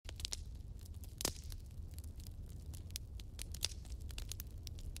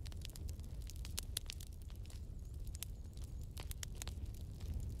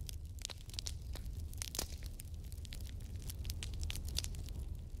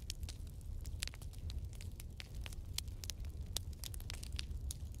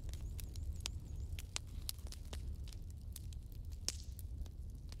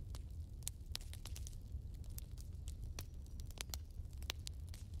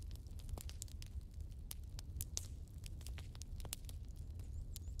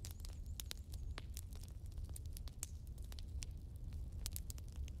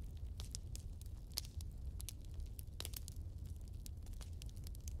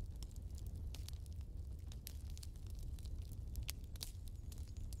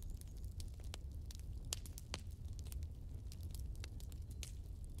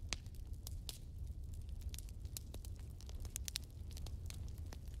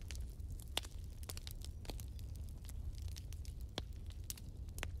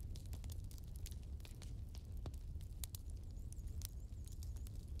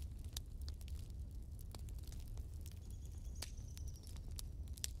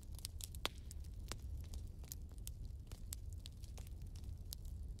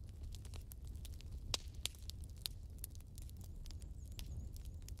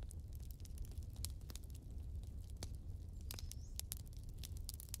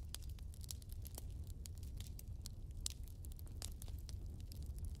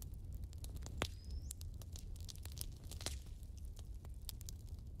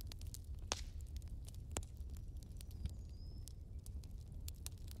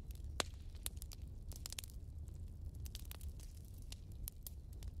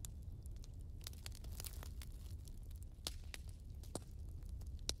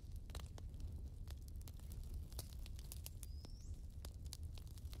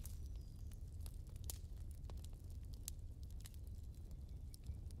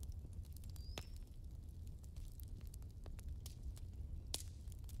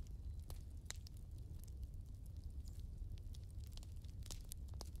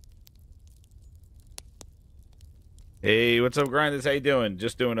Hey, what's up, Grinders? How you doing?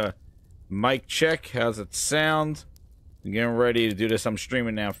 Just doing a mic check. How's it sound? I'm getting ready to do this. I'm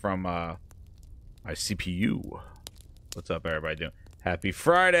streaming now from my CPU. What's up, everybody doing? Happy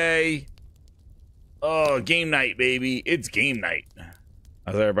Friday! Oh, game night, baby. It's game night.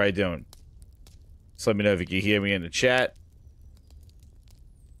 How's everybody doing? Just let me know if you can hear me in the chat.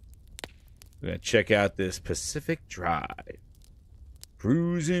 We're going to check out this Pacific Drive.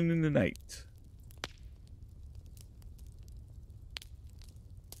 Cruising in the night.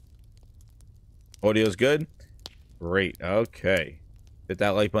 Audio's good? Great. Okay. Hit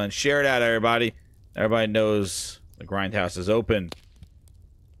that like button. Share it out, everybody. Everybody knows the Grindhouse is open.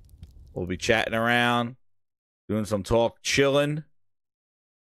 We'll be chatting around, doing some talk, chilling,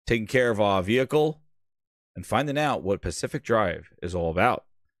 taking care of our vehicle, and finding out what Pacific Drive is all about.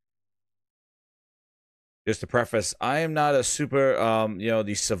 Just to preface, I am not a super,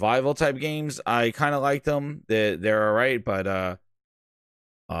 these survival type games. I kind of like them. They're all right, but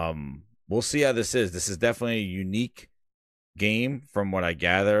we'll see how this is. This is definitely a unique game from what I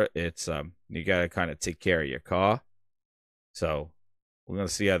gather. It's you got to kind of take care of your car. So we're going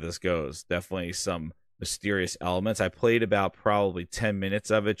to see how this goes. Definitely some mysterious elements. I played about probably 10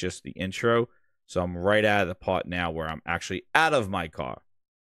 minutes of it, just the intro. So I'm right out of the part now where I'm actually out of my car.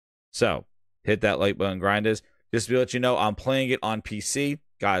 So hit that like button, Grinders. Just to let you know, I'm playing it on PC.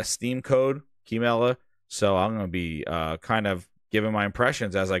 Got a Steam code, Keymella. So I'm going to be kind of giving my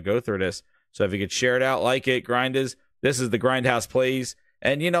impressions as I go through this. So if you could share it out, like it, Grinders. This is the Grindhouse Plays.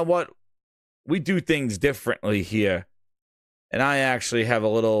 And you know what? We do things differently here. And I actually have a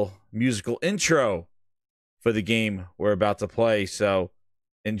little musical intro for the game we're about to play. So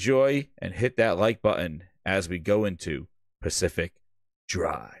enjoy and hit that like button as we go into Pacific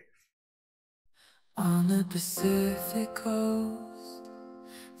Drive. On the Pacific coast,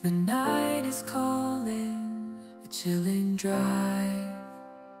 the night is calling, a chilling drive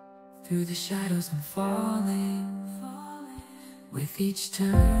through the shadows and falling. With each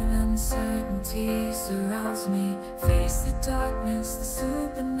turn, uncertainty surrounds me. Face the darkness, the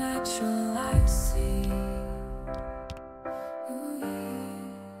supernatural I see. Ooh, yeah.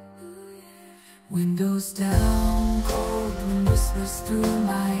 Ooh, yeah. Windows down, cold wind whispers through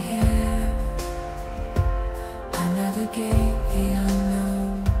my hair. I navigate the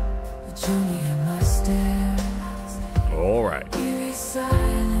unknown, the journey I must dare. All right. Eerie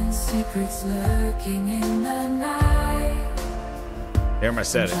silence, secrets lurking in the night. Here are my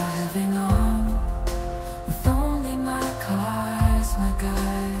settings. Driving on with only my car as my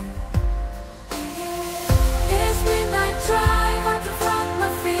guide. It's midnight drive, I confront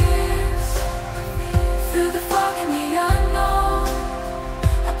my fears. Through the fog and the unknown,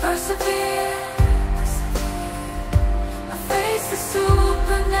 I persevere. I face the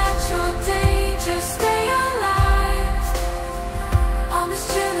supernatural danger, stay alive on this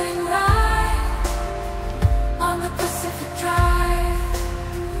chilling ride on the Pacific Drive.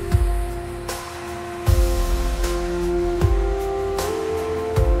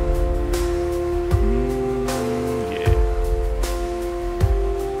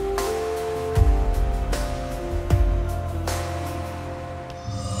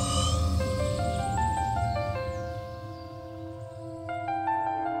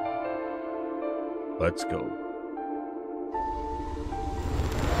 Let's go.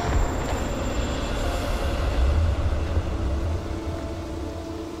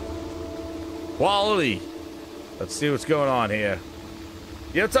 Quality. Let's see what's going on here.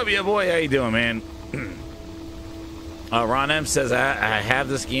 Yeah, what's up, yeah, boy? How you doing, man? Ron M says, I have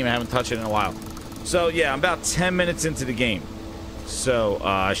this game. I haven't touched it in a while. So, yeah, I'm about 10 minutes into the game. So,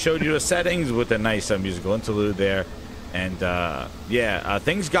 I showed you the settings with a nice musical interlude there. And,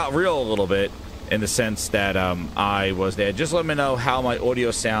 things got real a little bit. In the sense that I was there. Just let me know how my audio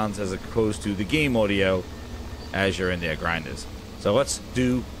sounds as opposed to the game audio as you're in there, Grinders. So let's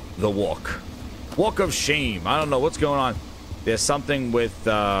do the walk. Walk of shame. I don't know what's going on. There's something with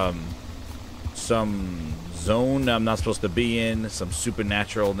some zone I'm not supposed to be in. Some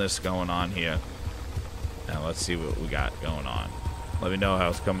supernaturalness going on here. Now let's see what we got going on. Let me know how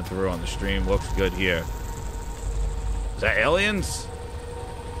it's coming through on the stream. Looks good here. Is that aliens?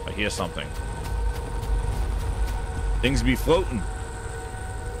 I hear something. Things be floating.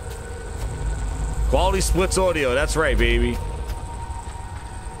 Quality splits audio. That's right, baby.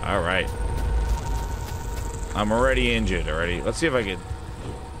 All right. I'm already injured already. Let's see if I can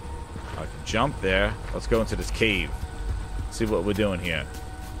jump there. Let's go into this cave. See what we're doing here.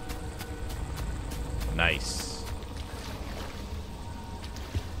 Nice.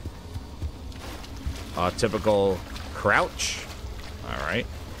 Typical crouch. All right.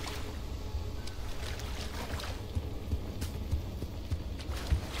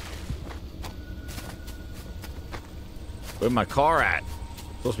 Where's my car at?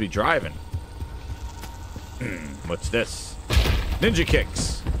 Supposed to be driving. What's this? Ninja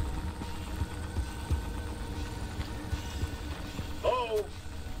kicks. Hello?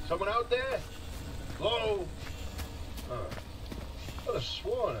 Someone out there? Hello? Could have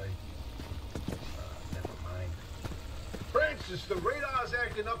sworn never mind. Francis, the radar's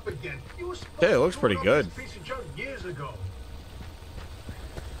acting up again. You were supposed Hey, it looks pretty good. this piece of junk years ago.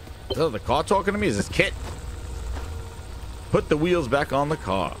 Is that the car talking to me? Is this Kit? Put the wheels back on the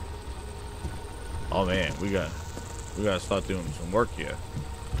car. Oh man, we gotta start doing some work here.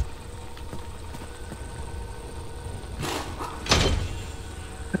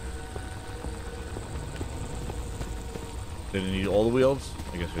 Did it need all the wheels?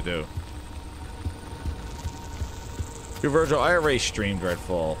 I guess we do. Here, Virgil, I already streamed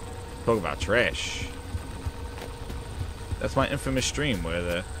Redfall. Talk about trash. That's my infamous stream where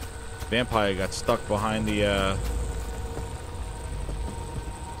the vampire got stuck behind the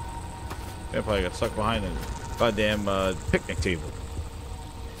goddamn picnic table.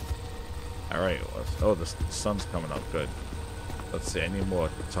 Alright, oh, the sun's coming up. Good. Let's see, I need more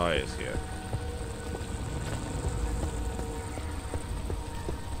tires here.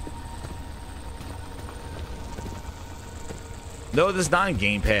 No, this is not in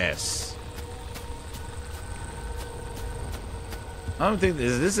Game Pass. I don't think,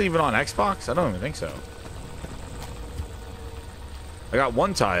 is this even on Xbox? I don't even think so. I got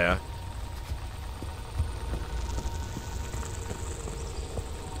one tire.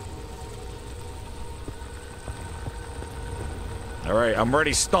 All right, I'm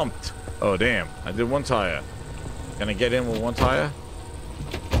already stumped. Oh, damn. I did one tire. Can I get in with one tire?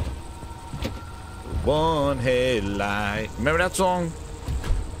 One headlight. Remember that song?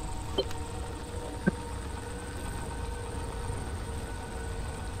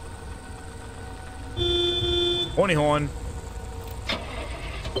 Horny horn.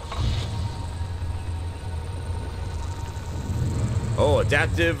 Oh,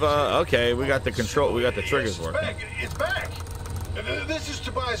 adaptive. Okay, we got the control. We got the triggers working. It's back. This is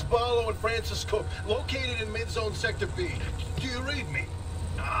Tobias Barlow and Francis Cook, located in mid-zone sector B. Do you read me?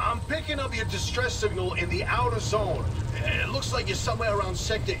 I'm picking up your distress signal in the outer zone. It looks like you're somewhere around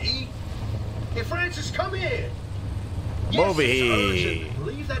sector E. Hey, Francis, come here. Come over here. Urgent.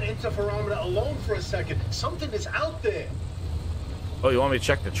 Leave that interferometer alone for a second. Something is out there. Oh, you want me to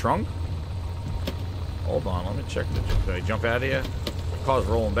check the trunk? Hold on, let me check the trunk. Did I jump out of here? The car's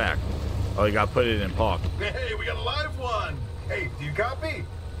rolling back. Oh, you gotta put it in park. Hey, we got a live one. Hey, do you copy?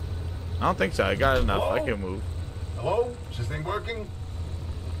 I don't think so. I got enough. Hello? I can move. Hello? Is this thing working?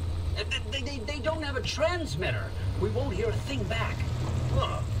 They don't have a transmitter. We won't hear a thing back.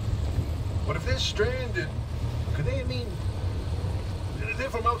 Huh. What if they're stranded? Could they mean they're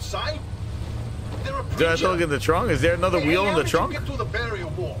from outside? They're a Did I preacher. look in the trunk? Is there another Hey, wheel in how the did trunk? You get through the barrier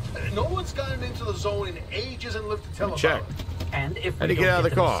wall. No one's gotten into the zone in ages and lived to tell Let me about check. it. And if How'd we he get don't out of the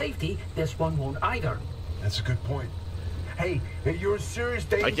them car? safety, this one won't either. That's a good point. Hey, you're in serious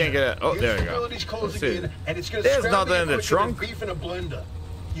danger. I can't get out. Oh, The there you go. instability's closing Let's see. in, and it's gonna There's scramble nothing your in the quicker than trunk. beef in a blender.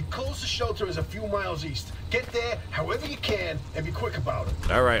 Your closest shelter is a few miles east. Get there however you can and be quick about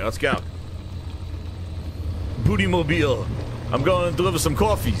it. All right, let's go. Booty mobile. I'm going to deliver some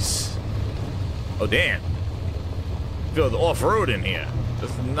coffees. Oh, damn. Feel the off-road in here. This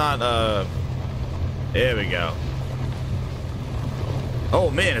is not, there we go. Oh,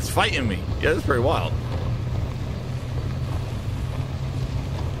 man, it's fighting me. Yeah, that's pretty wild.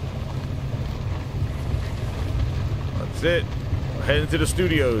 That's it. We're heading to the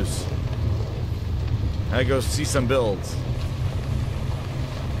studios. I go see some builds.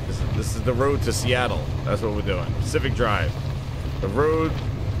 This is the road to Seattle. That's what we're doing. Pacific Drive. The road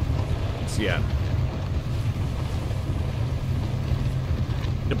to Seattle.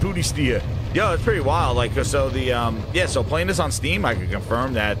 The booty steer. Yo, it's pretty wild. Like, so the, yeah, so playing this on Steam, I can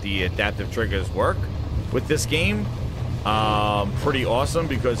confirm that the adaptive triggers work with this game. Pretty awesome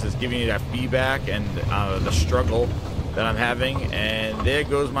because it's giving you that feedback and the struggle that I'm having. And there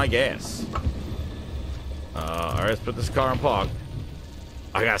goes my gas. All right, let's put this car in park.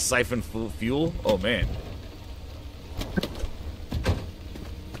 I got siphon fuel. Oh man.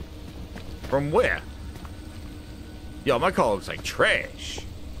 From where? Yo, my car looks like trash.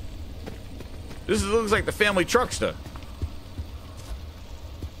 Looks like the family truckster.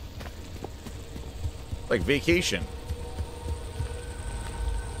 Like vacation.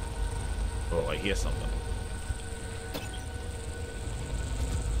 Oh, I hear something.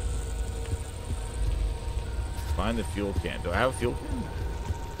 Find the fuel can. Do I have a fuel can?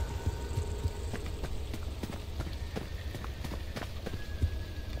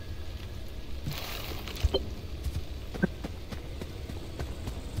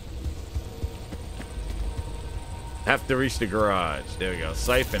 Have to reach the garage. There we go.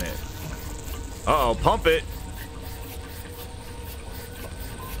 Siphon it. Uh-oh, pump it.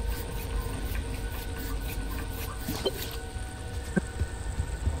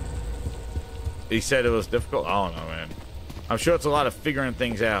 He said it was difficult. I don't know, man. I'm sure it's a lot of figuring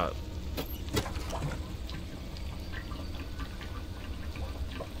things out.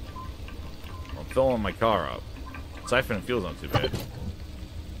 I'm filling my car up. Siphoning fuel's not too bad.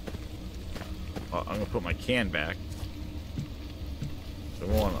 Well, I'm gonna put my can back.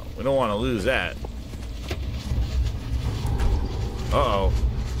 We don't want to lose that. Uh-oh.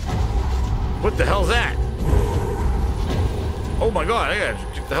 What the hell's that? Oh my god, I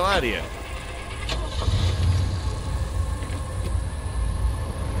gotta get the hell out of here.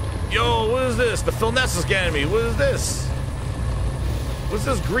 Yo, what is this? The Philness is getting me. What is this? What's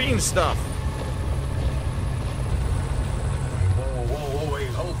this green stuff? Whoa, wait,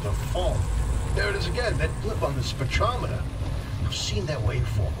 hold the phone. There it is again, that blip on the spectrometer. I've seen that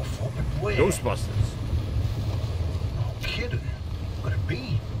waveform before, but where? Ghostbusters. No kidding. Could it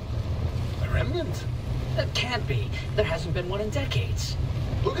be? A remnant? That can't be. There hasn't been one in decades.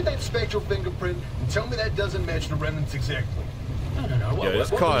 Look at that spectral fingerprint and tell me that doesn't match the remnants exactly. No. Yeah,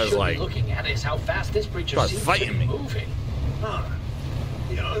 this what car we is should like... be looking at is how fast this creature Car's seems fighting to be me. moving. Huh.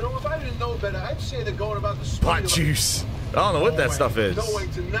 You know, if I didn't know better, I'd say they're going about the speed Pot of... juice. I don't know what that stuff is. No way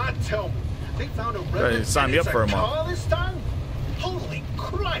to not tell me. They found a Ready to remnant sign and me it's up for a month. car this time? Holy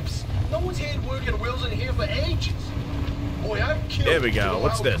cripes! No one's had working wheels in here for ages. Boy, I've killed... There we go.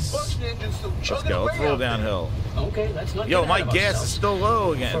 What's this? Let's go. Let's roll downhill. Okay, let's not Yo, get my ahead of gas ourselves. is still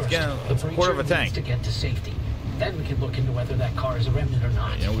low again. It's First, getting the it's a quarter of a breacher tank. needs to get to safety. Then we can look into whether that car is a remnant or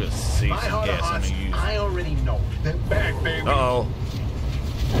not. Yeah, we're gonna see My some heart of gas I'm hearts, gonna use. I already know. They're back, baby. Uh-oh.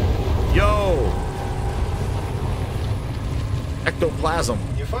 Yo! Ectoplasm.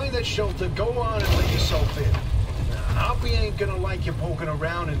 You find that shelter, go on and let yourself in. Now, Hoppy ain't gonna like you poking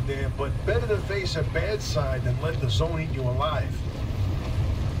around in there, but better to face a bad side than let the zone eat you alive.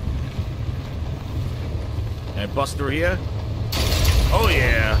 And bust through here. Oh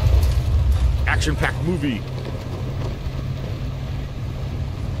yeah! Action-packed movie.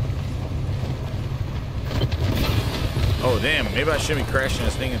 Oh damn, maybe I shouldn't be crashing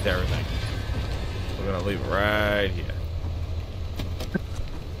this thing into everything. We're gonna leave it right here.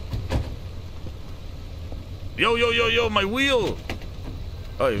 Yo, my wheel!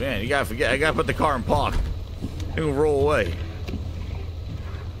 Oh man, you gotta forget, I gotta put the car in park. It will roll away.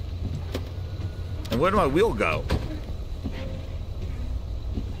 And where did my wheel go?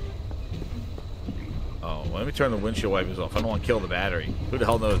 Oh, well, let me turn the windshield wipers off. I don't want to kill the battery. Who the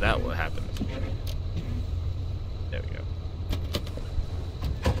hell knows that what happened? There we go.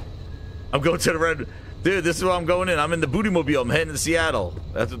 I'm going to the red... Dude, this is where I'm going in. I'm in the Booty Mobile. I'm heading to Seattle.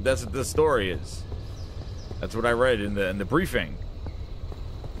 That's what the story is. That's what I read in the briefing.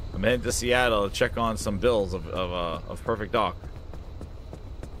 I'm heading to Seattle to check on some bills of Perfect Doc.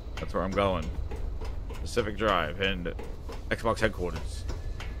 That's where I'm going. Pacific Drive and Xbox headquarters.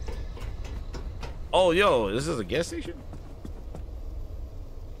 Oh, yo, this is a gas station?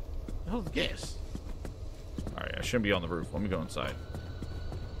 What the hell's gas? Alright, I shouldn't be on the roof. Let me go inside.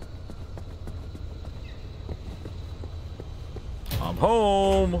 I'm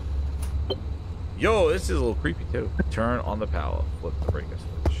home! Yo, this is a little creepy, too. Turn on the power. Flip the breaker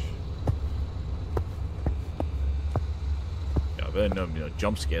switch. Yeah, I better know,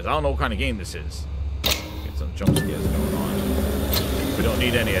 jump scares. I don't know what kind of game this is. Get some jump scares going on. We don't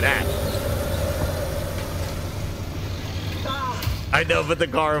need any of that. I know, but the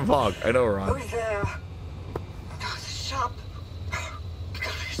car in fog. I know, Ron. Who's there? God, the shop.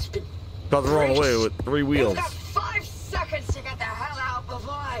 God, it's been... Cause we're on the way with 3 wheels. You've got 5 seconds to get the hell out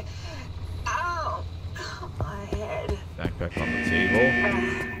before I... Ow! My head. Backpack on the table.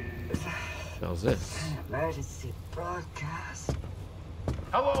 What the hell's this? Emergency broadcast.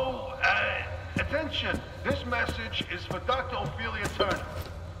 Hello, attention. This message is for Dr. Ophelia Turner.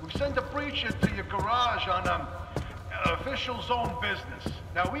 We've sent a breacher to your garage on, official zone business.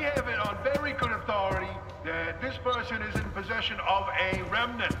 Now, we have it on very good authority that this person is in possession of a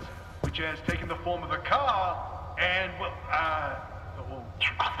remnant, which has taken the form of a car, and, well,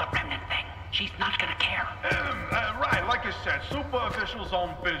 Get off the remnant thing. She's not gonna care. right, like I said, super official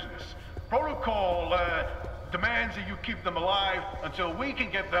zone business. Protocol, demands that you keep them alive until we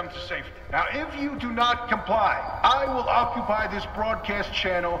can get them to safety. Now, if you do not comply, I will occupy this broadcast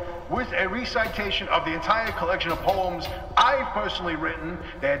channel with a recitation of the entire collection of poems I've personally written.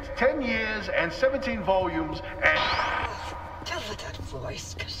 That's 10 years and 17 volumes and... Just let that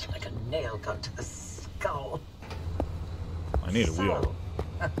voice cuts like a nail gun to the skull. I need a wheel.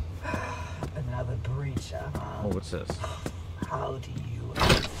 And another breacher, huh? Oh, what's this? How do you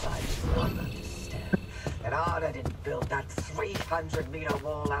outsiders not understand that Arda didn't build that 300-meter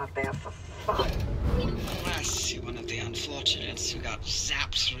wall out there for fun? Unless you're one of the unfortunates who got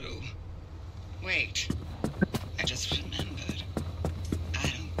zapped through. Wait, I just remembered.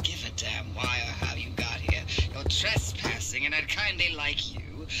 I don't give a damn why or how you got here. You're trespassing, and I'd kindly like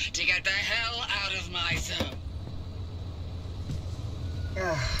you to get the hell out of my zone.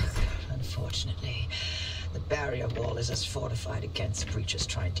 Unfortunately, the barrier wall is as fortified against breachers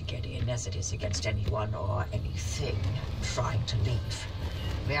trying to get in as it is against anyone or anything trying to leave.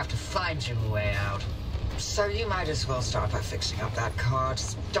 We have to find you a way out. So you might as well start by fixing up that car.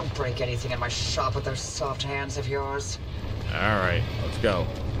 Just don't break anything in my shop with those soft hands of yours. Alright, let's go.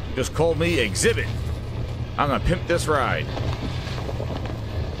 Just call me Exhibit. I'm gonna pimp this ride.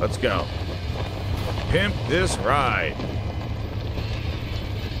 Let's go. Pimp this ride.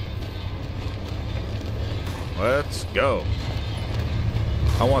 Let's go.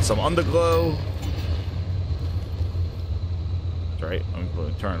 I want some underglow. That's right. I'm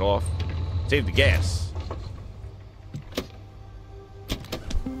going to turn it off. Save the gas.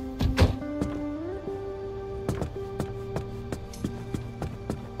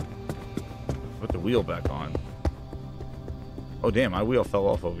 Put the wheel back on. Oh, damn. My wheel fell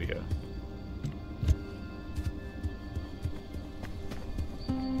off over here.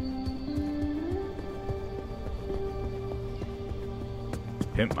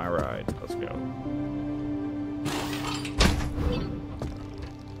 Pimp my ride. Let's go.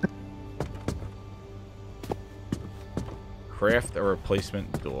 Craft a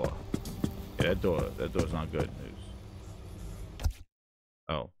replacement door. Yeah, that door's not good news.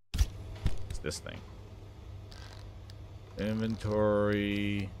 Oh. It's this thing.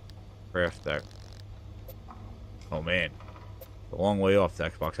 Inventory. Craft that. Oh man. A long way off the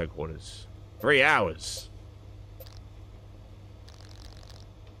Xbox headquarters. 3 hours.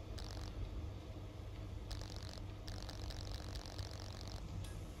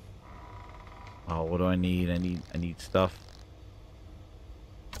 Oh, what do I need? I need stuff.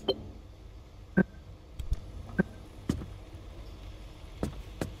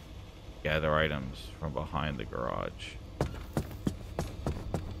 Gather items from behind the garage.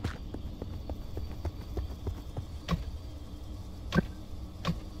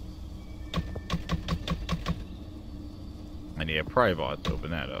 I need a pry bar to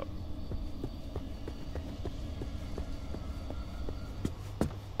open that up.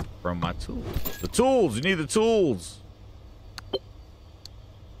 From my tools. The tools! You need the tools!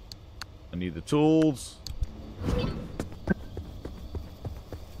 I need the tools.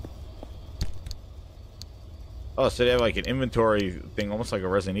 Oh, so they have like an inventory thing, almost like a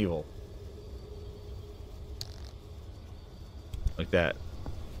Resident Evil. Like that.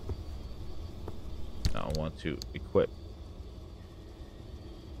 Now I want to equip.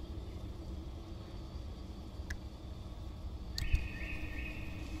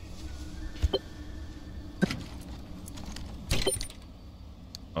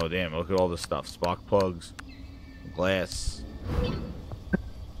 Oh damn, look at all this stuff. Spark plugs, glass.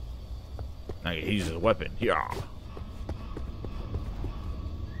 Now he uses a weapon. Yeah.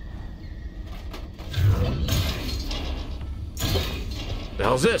 The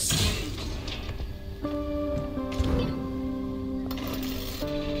hell's this?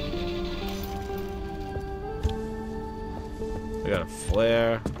 I got a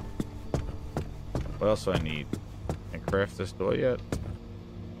flare. What else do I need? Can I craft this door yet?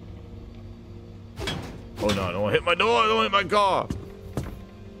 Oh no, don't hit my door, don't hit my car.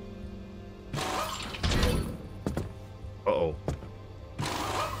 Uh-oh. I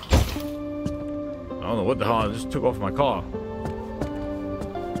don't know what the hell, I just took off my car.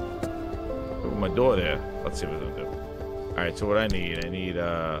 Put my door there. Let's see what it'll do. Alright, so what I need I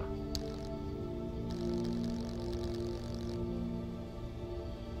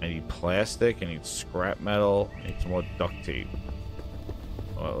need plastic, I need scrap metal, I need some more duct tape.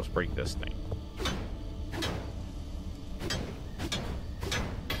 Well, let's break this thing.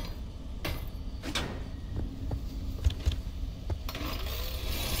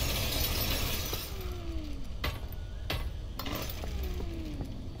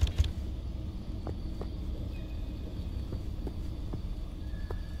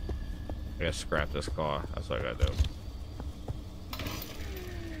 I gotta scrap this car. That's what I gotta do.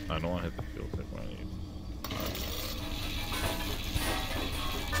 I don't want to hit the fuel tank when I need.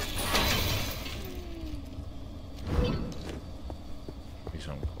 Need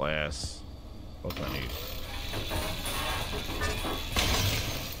some glass. What do I need?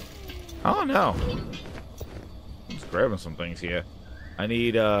 Oh no! I'm just grabbing some things here. I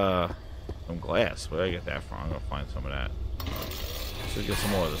need Some glass. Where did I get that from? I'm gonna find some of that. Let's get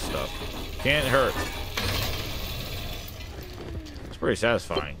some more of this stuff. Can't hurt. It's pretty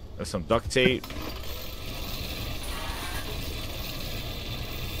satisfying. There's some duct tape.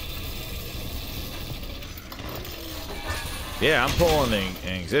 Yeah, I'm pulling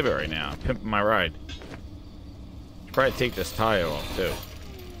an exhibit right now. I'm pimping my ride. Should probably take this tire off too.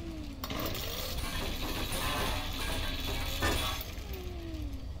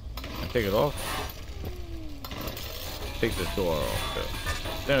 Take it off. Take this door off too.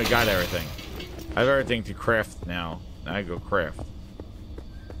 Then we got everything. I have everything to craft now. Now I go craft.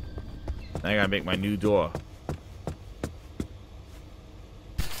 Now I gotta make my new door.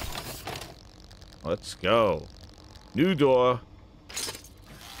 Let's go. New door.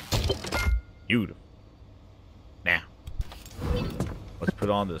 Beautiful. Now, let's put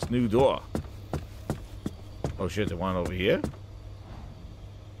on this new door. Oh shit, the one over here?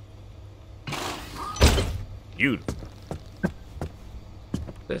 Beautiful.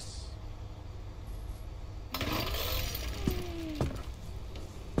 This.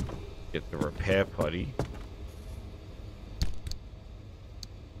 Get the repair putty.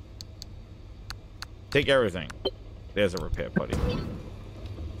 Take everything. There's a repair putty.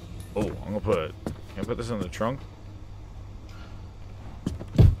 Oh, I'm gonna put. Can I put this in the trunk?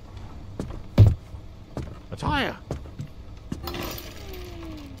 A tire.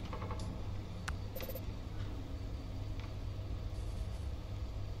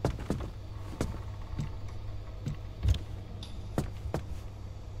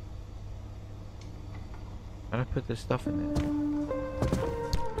 How do I put this stuff in there?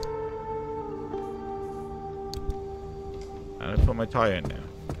 How do I put my tire in there?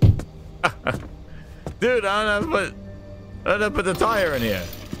 Dude, how do I put the tire in here?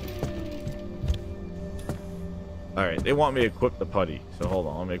 Alright, they want me to equip the putty. So hold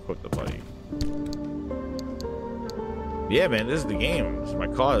on, let me equip the putty. Yeah, man, this is the game. This is my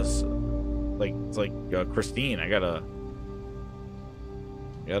car is like, it's like Christine. I gotta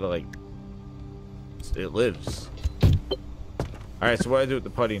like, it lives. Alright, so what do I do with the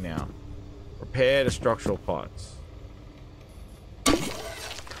putty now? Repair the structural parts.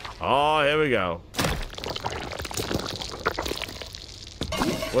 Oh, here we go.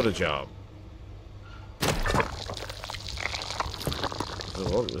 What a job.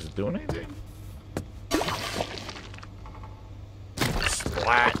 Was it doing anything?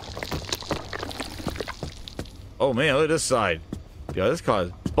 Splat. Oh man, look at this side. Yo, this car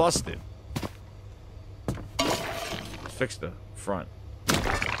is busted. Let's fix the front.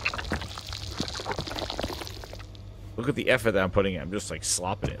 Look at the effort that I'm putting in. I'm just like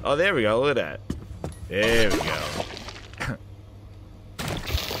slopping it. Oh, there we go. Look at that. There we go.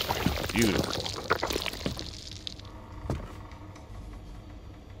 Beautiful.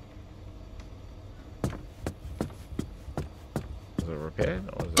 Was it repaired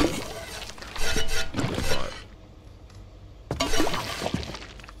or was it?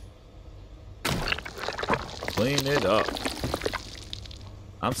 Clean it up.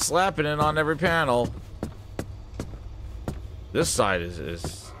 I'm slapping it on every panel. This side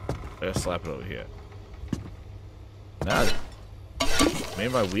is I gotta slap it over here. Now,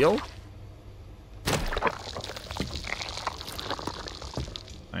 made my wheel?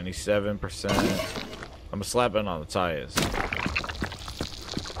 97%. I'm gonna slap it on the tires.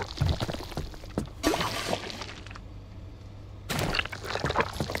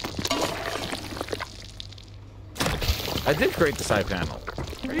 I did create the side panel.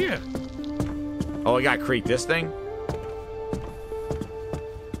 Right here. Oh, I gotta create this thing?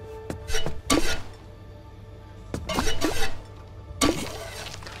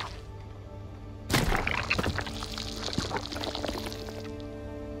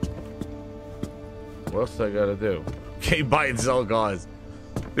 What else do I gotta do? Okay, buy and sell cars.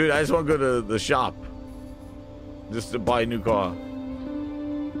 Dude, I just want to go to the shop. Just to buy a new car.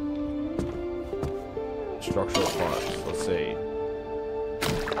 Structural parts. Let's see.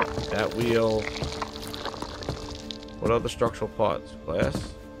 That wheel. What other structural parts?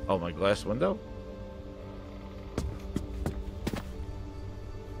 Glass? Oh, my glass window?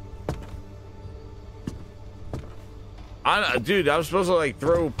 Dude, I was supposed to like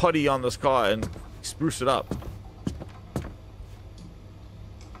throw putty on this car and spruce it up.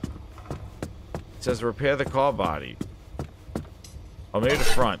 It says repair the car body. Oh, maybe the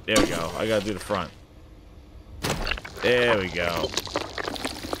front. There we go. I gotta do the front. There we go.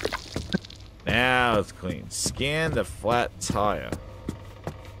 Now it's clean. Scan the flat tire.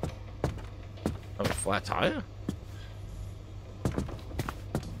 Oh, a flat tire?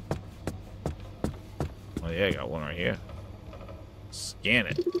 Oh yeah, I got one right here. scan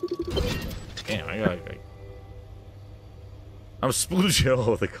it. Damn, I got. I'm splooging all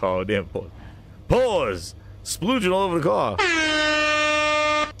over the car. Damn, pause. Pause. Splooging all over the car.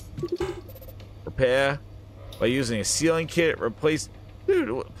 Repair by using a sealing kit. Replace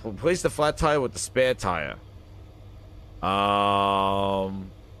the flat tire with the spare tire.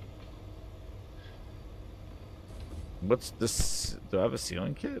 What's this? Do I have a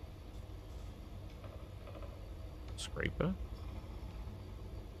sealing kit? Scraper?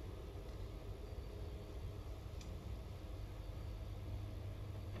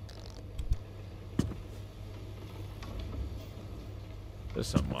 There's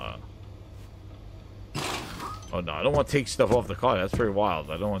some, oh no, I don't want to take stuff off the car. That's very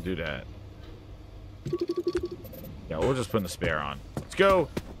wild. I don't want to do that. Yeah, we'll just put the spare on. Let's go.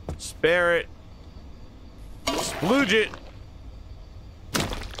 Spare it. Splooge it.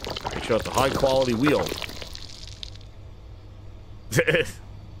 Make sure it's a high quality wheel.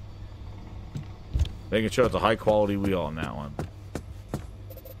 Making sure it's a high quality wheel on that one.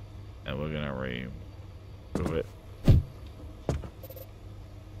 And we're gonna remove it.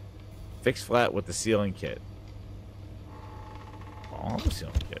 Fix flat with the sealing kit. Oh, I have a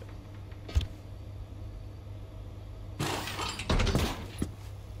sealing kit.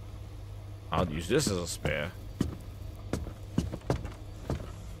 I'll use this as a spare.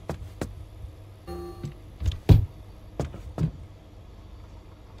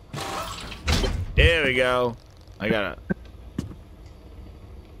 There we go. I gotta.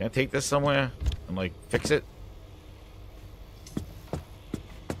 Can I take this somewhere and like fix it?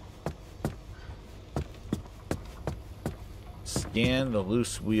 Scan the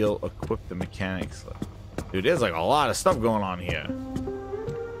loose wheel. Equip the mechanics. Dude, there's like a lot of stuff going on here.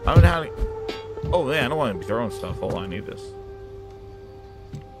 I don't know how to. Oh man, I don't want to be throwing stuff. Hold on, I need this.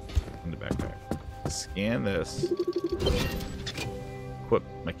 In the backpack. Scan this. Equip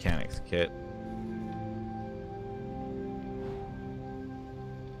mechanics kit.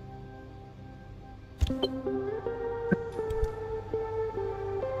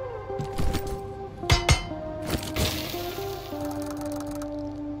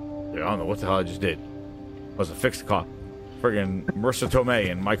 I don't know what the hell I just did. Was it fix the car? Friggin' Marissa Tomei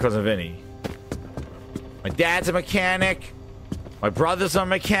and my cousin Vinny. My dad's a mechanic. My brothers are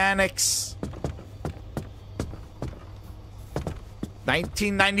mechanics.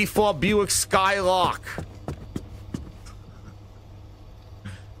 1994 Buick Skylark.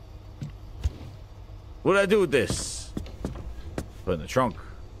 What did I do with this? Put it in the trunk.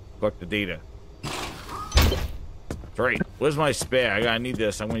 Collect the data. That's right. Where's my spare? I need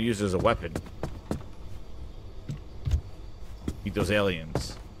this. I'm gonna use it as a weapon. Eat those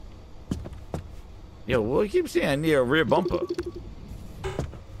aliens. Yo, well, I keep saying I need a rear bumper.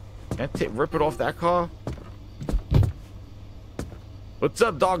 Can I rip it off that car? What's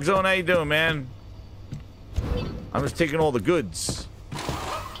up, Dog Zone? How you doing, man? I'm just taking all the goods.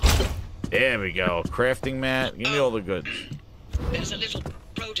 There we go. Crafting mat. Give me all the goods. There's a little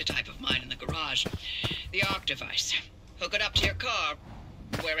prototype of mine in the garage. The ARC device. Hook it up to your car,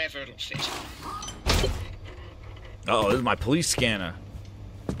 wherever it'll fit. Oh, this is my police scanner.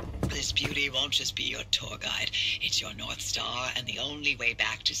 This beauty won't just be your tour guide. It's your North Star and the only way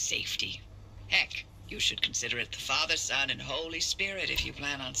back to safety. Heck, you should consider it the Father, Son, and Holy Spirit if you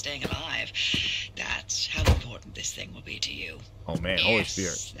plan on staying alive. That's how important this thing will be to you. Oh man, yes, Holy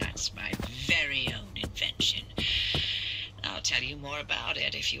Spirit. That's my very own invention. I'll tell you more about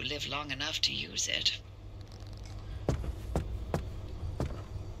it if you live long enough to use it.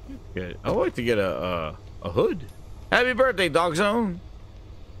 Good. I would like to get a hood. Happy birthday, Dog Zone.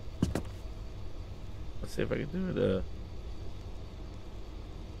 Let's see if I can do it.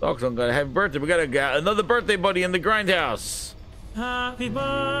 Dog Zone got a happy birthday. We got another birthday buddy in the grindhouse. Happy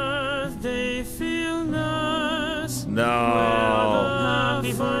birthday, Phil Nurse. No.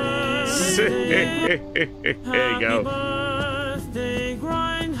 Happy birthday. There you go. Happy birthday,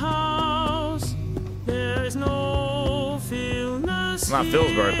 Grindhouse. There is no Phil Nurse. It's not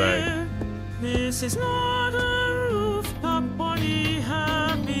Phil's birthday. This is not a rooftop party.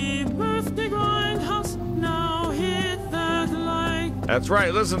 Happy birthday, Grindhouse. Now hit that like. That's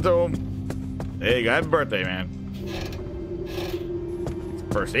right. Listen to him. There you go. Happy birthday, man.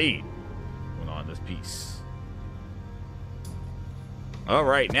 First aid going on this piece. All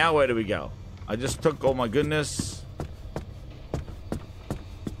right, now where do we go? I just took all my goodness.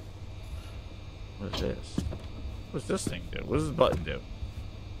 What is this? What's this thing do? What does this button do?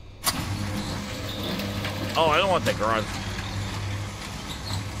 Oh, I don't want that garage.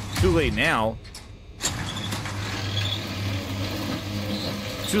 Too late now.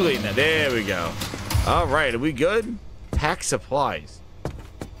 Too late now. There we go. All right, are we good? Pack supplies.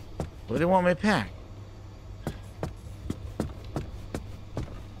 What do they want me to pack? I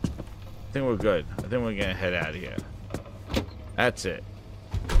think we're good. I think we're gonna head out of here. That's it.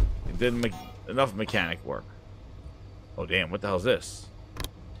 It didn't make enough mechanic work. Oh damn, what the hell is this?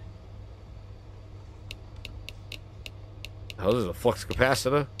 The hell is this, a flux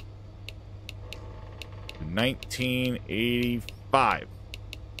capacitor? 1985.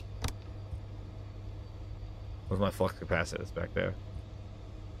 Where's my flux capacitor? It's back there.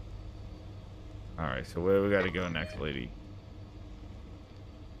 Alright, so where we gotta go next, lady?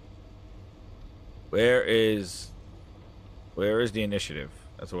 Where is the initiative?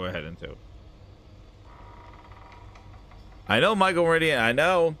 That's what we're heading to. I know Michael Meridian. I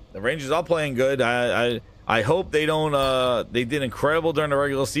know the Rangers are playing good. I hope they don't. They did incredible during the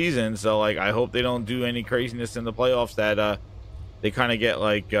regular season. So like, I hope they don't do any craziness in the playoffs that they kind of get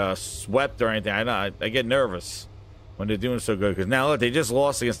like swept or anything. I get nervous when they're doing so good because now look, they just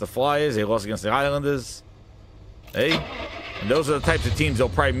lost against the Flyers. They lost against the Islanders. Hey, and those are the types of teams they'll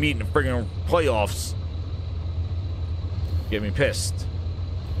probably meet in the friggin' playoffs. Get me pissed.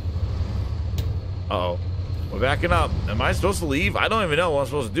 Uh-oh. We're backing up. Am I supposed to leave? I don't even know what I'm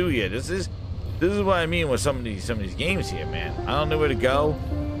supposed to do here. This is what I mean with some of these games here, man. I don't know where to go.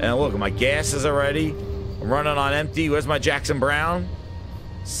 And look, my gas is already. I'm running on empty. Where's my Jackson Brown?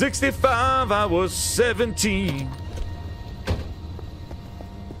 65, I was 17.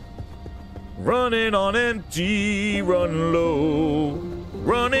 Running on empty, running low,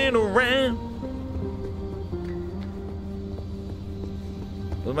 running around.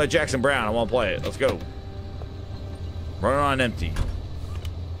 Look at my Jackson Brown. I want to play it. Let's go. Running on empty.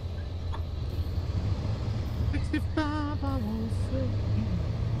 65, I was 17.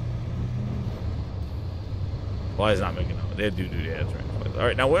 Why is not making it? They do the ads right. All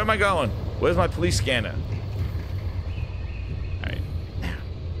right, now where am I going? Where's my police scanner? All right.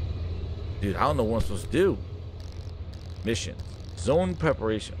 Dude, I don't know what I'm supposed to do. Mission. Zone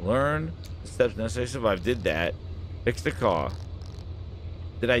preparation. Learn the steps necessary to survive. Did that. Fix the car.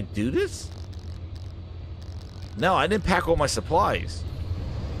 Did I do this? No, I didn't pack all my supplies.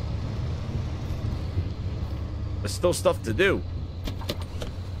 There's still stuff to do.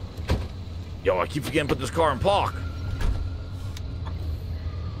 Yo, I keep forgetting to put this car in park.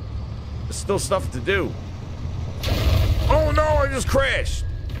 There's still stuff to do. Oh no, I just crashed.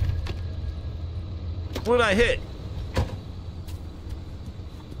 What did I hit?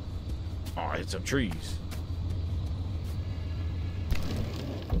 Oh, I hit some trees.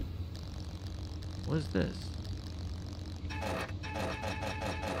 What is this?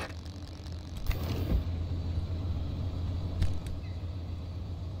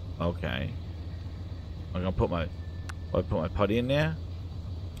 Okay. I'm gonna put my putty in there.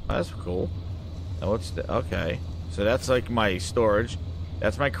 Oh, that's cool. Now what's the okay? So that's like my storage.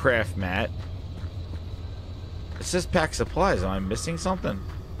 That's my craft mat. It says pack supplies. Am I missing something?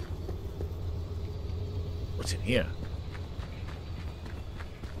 What's in here?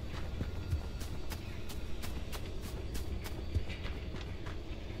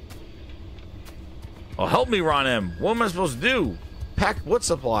 Oh, help me, Ron M. What am I supposed to do? Pack what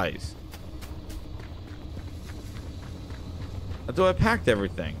supplies? I thought I packed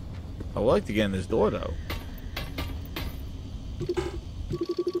everything. I would like to get in this door, though.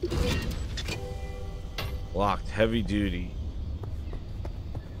 Locked. Heavy duty.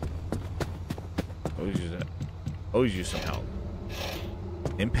 Always use that. Always use some help.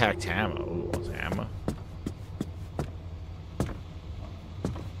 Impact hammer. Ooh, what's a hammer?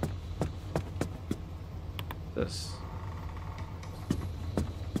 This.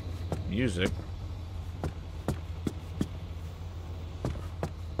 Music.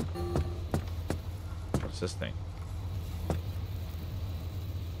 What's this thing?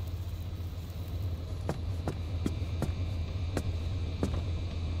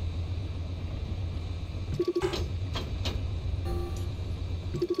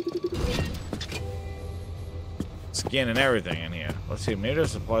 Scanning everything in here. Let's see, maybe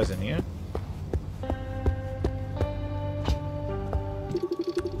there's supplies in here.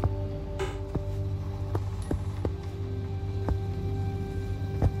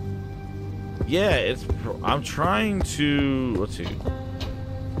 Yeah, it's. I'm trying to. Let's see.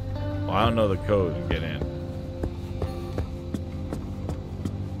 Well, I don't know the code to get in.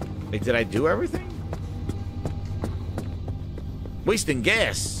 Wait, did I do everything? Wasting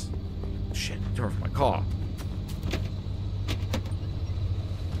gas. Shit, turn off my car.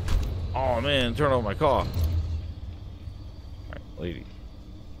 Oh man, turn off my car. Alright, lady.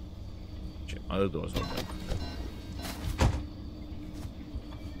 Shit, my other door's open.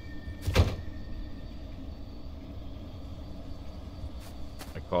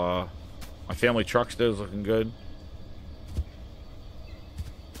 My car. My family truckster is looking good.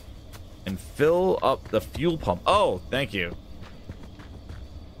 And fill up the fuel pump. Oh, thank you.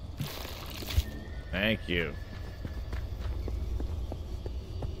 Thank you.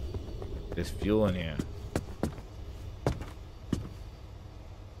 There's fuel in here.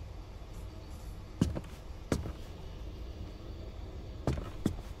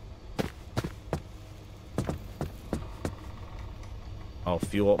 I'll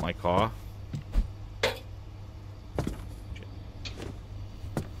fuel up my car. Shit.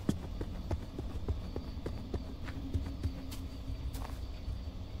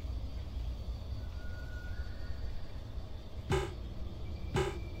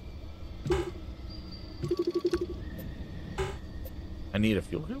 I need a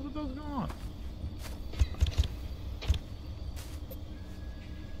fuel. What the hell's going on?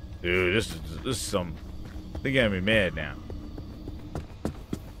 Dude, this is some. They're getting me mad now.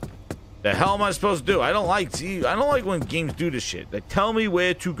 The hell am I supposed to do? I don't like when games do this shit. They tell me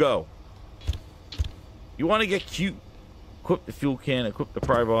where to go. You want to get cute? Equip the fuel can, equip the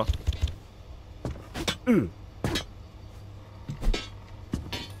pry bar. Ugh.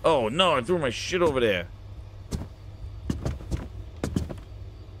 Oh no, I threw my shit over there.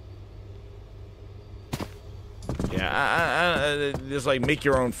 Yeah, I just like make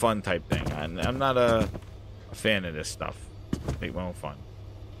your own fun type thing. I'm not a fan of this stuff. Make my own fun.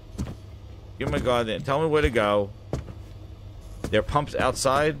 Give me a god then. Tell me where to go. There are pumps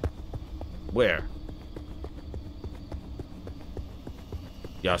outside? Where?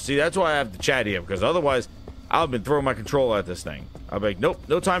 Yeah, see, that's why I have to chat here, because otherwise I'll have been throwing my controller at this thing. I'll be like, nope,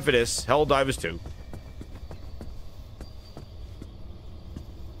 no time for this. Hell Divers 2.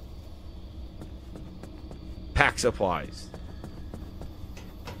 Pack supplies.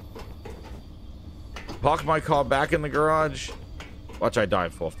 Park my car back in the garage. Watch I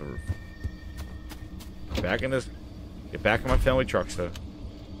dive off the roof. Back in this. Get back in my family truckster.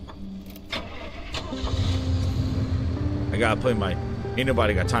 I gotta play my. Ain't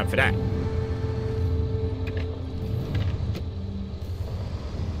nobody got time for that.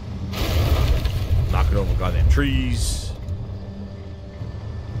 Knocking over goddamn trees.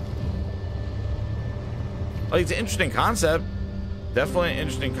 Like, it's an interesting concept. Definitely an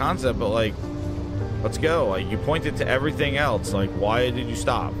interesting concept, but like, let's go. Like, you pointed to everything else. Like, why did you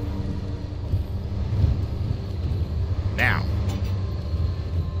stop? Now.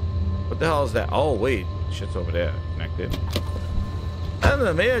 What the hell is that? Oh, wait. Shit's over there. Connected. I don't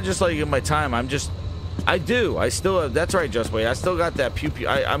know. Maybe I just like in my time. I do. I still have. That's right, Just Wait. I still got that pew pew.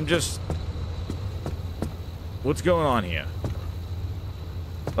 I'm just. What's going on here?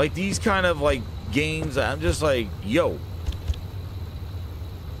 Like these kind of like games. I'm just like, yo.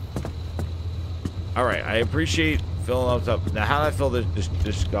 All right. I appreciate filling up. Now, how do I fill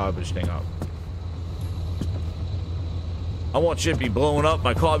this garbage thing up? I want shit be blowing up.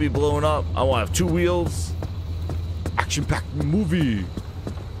 My car be blowing up. I want to have 2 wheels. Action-packed movie.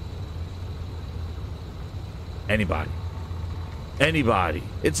 Anybody.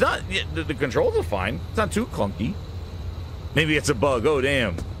 It's not. The controls are fine. It's not too clunky. Maybe it's a bug. Oh,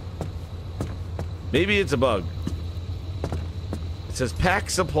 damn. Maybe it's a bug. It says pack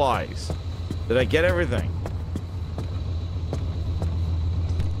supplies. Did I get everything?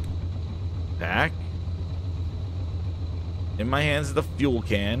 Pack. In my hands is the fuel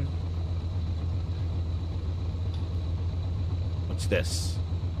can. What's this?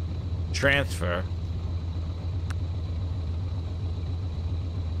 Transfer.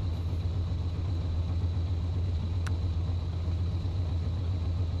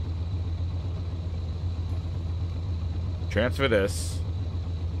 Transfer this.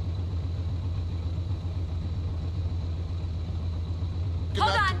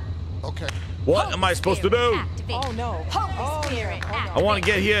 Hold on. Okay. What Hope am I supposed to spirit do? Activate. Oh, no. Hope spirit activate. I want to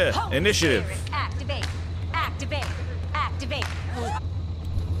get here. Hope Initiative. spirit activate. Activate. Activate.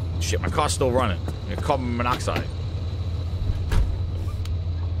 Shit, my car's still running. Carbon monoxide.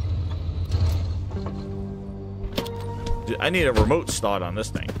 Dude, I need a remote start on this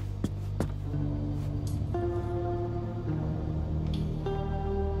thing.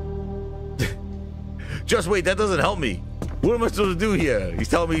 Just wait, that doesn't help me. What am I supposed to do here? He's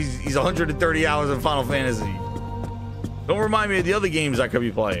telling me he's 130 hours in Final Fantasy. Don't remind me of the other games I could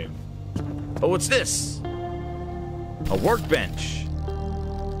be playing. Oh, what's this? A workbench.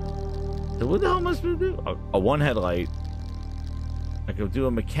 So what the hell am I supposed to do? A 1 headlight. I could do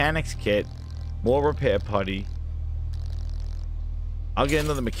a mechanics kit. More repair putty. I'll get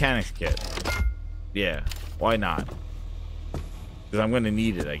another mechanics kit. Yeah, why not? Because I'm going to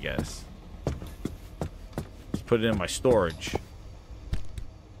need it, I guess. Let's put it in my storage.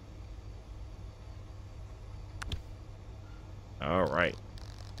 All right.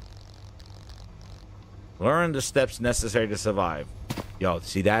 Learn the steps necessary to survive. Yo,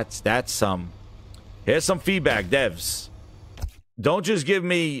 see, that's some. Here's some feedback, devs. Don't just give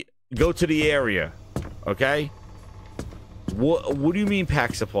me go to the area, okay? What do you mean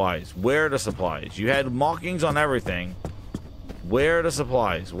pack supplies? Where are the supplies? You had markings on everything. Where are the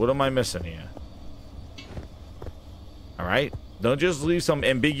supplies? What am I missing here? All right. Don't just leave some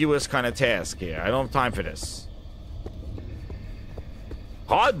ambiguous kind of task here. I don't have time for this.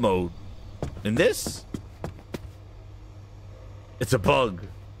 Hard mode? In this? It's a bug.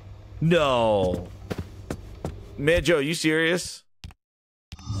 No. Man, Joe, you serious?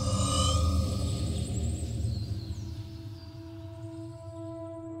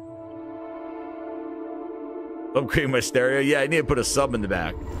 Upgrade my stereo? Yeah, I need to put a sub in the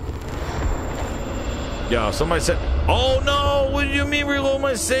back. Yo, somebody said, oh no, what do you mean reload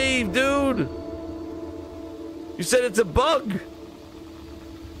my save, dude? You said it's a bug.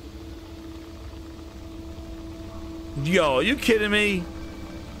 Yo, are you kidding me?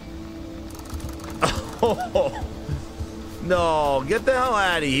 Oh, no, get the hell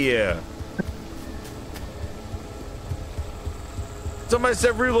out of here. Somebody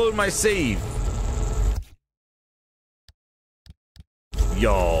said reload my save.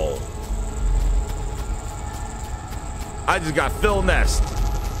 Yo. I just got Phil Nest.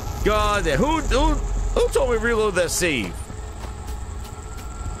 God, who told me to reload that save?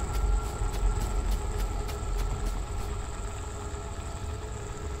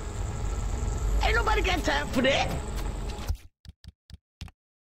 Ain't nobody got time for that.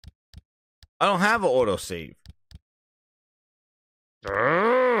 I don't have an autosave.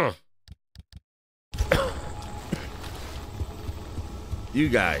 You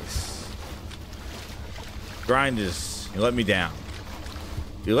guys. Grinders, you let me down.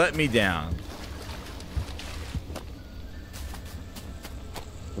 You let me down.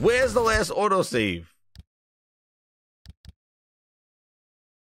 Where's the last autosave?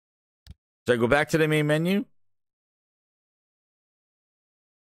 Should I go back to the main menu?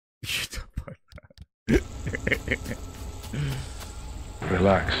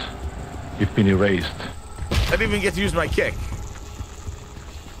 Relax. You've been erased. I didn't even get to use my kick.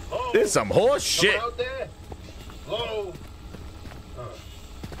 Hello? This is some horse shit. Someone out there? Hello?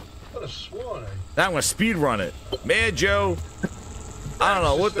 Could have sworn Now I'm gonna speed run it. Man, Joe. I don't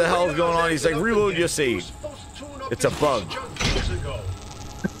know what the hell is going on. He's like, reload your save. It's a bug.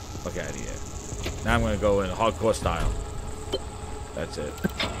 Fuck out of here. Now I'm gonna go in hardcore style. That's it.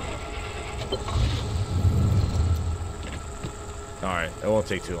 Alright, it won't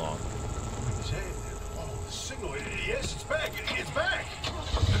take too long. Oh, the signal. Yes, it's back. It's back.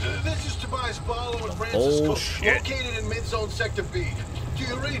 This is Tobias Barlow and Francis Oh, Cook, shit. located in mid-zone sector B. Do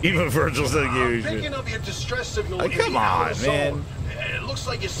you read me? Even Virgil said I'm you. picking up your distress signal Like, in come the outer on, zone. man. It looks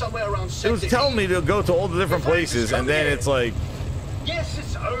like you're somewhere around It sector was telling E. me to go to all the different places, and then it's like, Yes,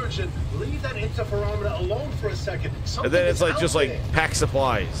 it's urgent. Leave that interferometer alone for a second. and then it's Something like is just out like there. pack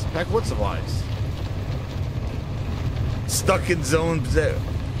supplies. Pack what supplies? Stuck in zone.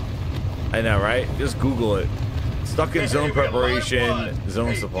 I know, right? Just Google it. Stuck in zone we got live preparation, blood. zone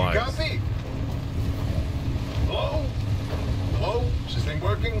Hey, supplies. You copy? Hello? Hello? Is this thing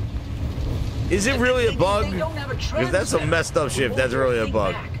working? Is it really a bug? They don't have a Because that's some transmitter. messed up shit if that's really a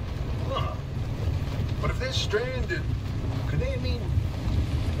bug. Huh. But if they're stranded, could they mean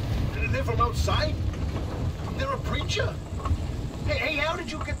they're from outside? They're a preacher? Hey, how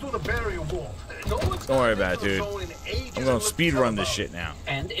did you get through the barrier wall? No one's Don't worry gone about it, into the dude. zone in ages I'm gonna and speed tell run this about shit now.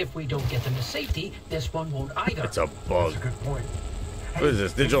 And if we don't get them to safety, this one won't either. It's a bug. That's a good point. What is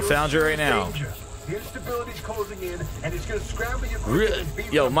this, Digital if you're in Foundry right now? danger, the instability's closing in, and it's gonna scramble your Really?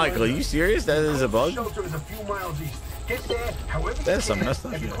 Yo, Michael, are you serious? That is a bug? Shelter is a few miles east. Get there, however you That's some can, messed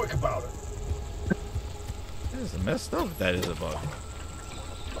up and be shit. quick about it. That is messed up. That is a bug.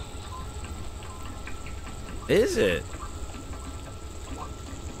 Is it?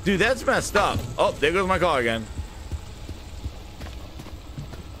 Dude, that's messed up. Oh, there goes my car again.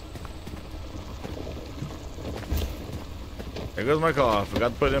 There goes my car. Forgot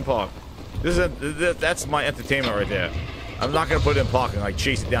to put it in park. That's my entertainment right there. I'm not gonna put it in park and like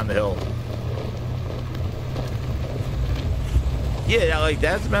chase it down the hill. Yeah, like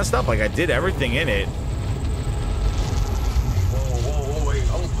that's messed up. Like I did everything in it. Whoa, wait,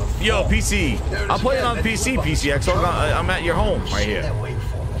 hold the Yo, phone. PC. There it I'm is playing again. on PC, PCX. So I'm at your home right here. That way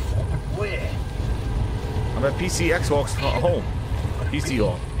before, but where? I'm at PC Xbox home. PC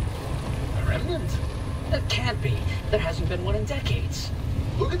Hall. A remnant? That can't be. There hasn't been one in decades.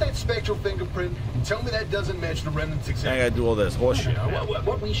 Look at that spectral fingerprint and tell me that doesn't match the remnant's I example. gotta do all this horseshit.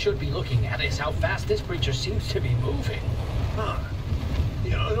 What we should be looking at is how fast this creature seems to be moving. Huh.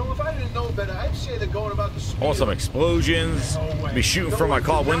 You know, if I didn't know better, I'd say they're going about the speed. I want some explosions. No way. Be shooting No from my one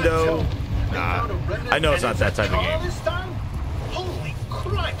car did not window. tell me. They found a remnant I know it's and not that type of car game. this time? Holy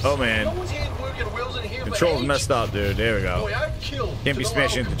Christ. Oh, man. No one's hand working wheels in here. Control's but messed up, dude. There we go. Boy, I've killed. Can't be to know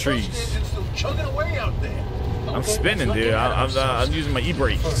smashing how into combustion trees. engine's still chugging away out there. I'm Okay, spinning, let's not dude. get ahead of I'm ourselves. using my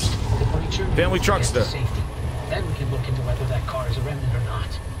e-brakes. First, the breacher Family needs to get to truckster. safety. Then we can look into whether that car is a remnant or not.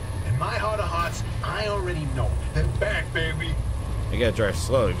 In my heart of hearts, I already know. They're back, baby. You gotta drive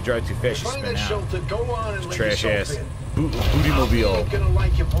slow. If you drive too fast, you Find spin that out. shelter, go on and let Trash yourself ass in. booty I mobile. ain't gonna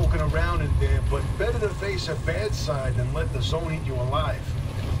like you poking around in there, but better to face a bad side than let the zone eat you alive.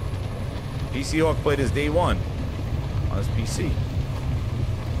 PC Hawk played his day one on his PC.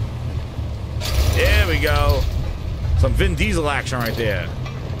 There we go. Some Vin Diesel action right there.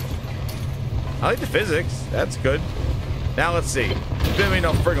 I like the physics. That's good. Now let's see. Spin me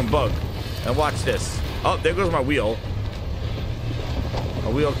no friggin' bug. And watch this. Oh, there goes my wheel. My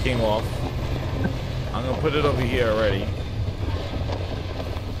wheel came off. I'm gonna put it over here already.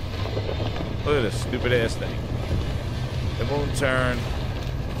 Look at this stupid ass thing. It won't turn.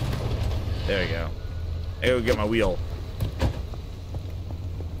 There we go. There we get my wheel.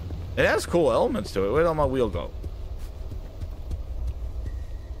 It has cool elements to it. Where did my wheel go?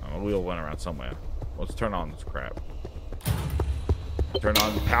 Oh, my wheel went around somewhere. Let's turn on this crap. Turn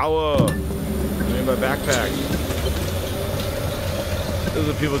on the power. Give me my backpack. This is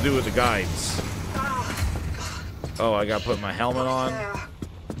what people do with the guides. Oh, I gotta put my helmet on.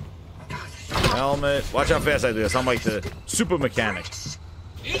 Helmet. Watch how fast I do this. I'm like the super mechanic.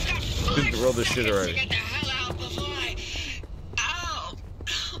 Didn't roll this shit already. Get the hell out before I... Ow!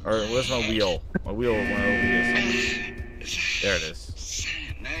 Alright, where's my wheel? My wheel went over here. There it is.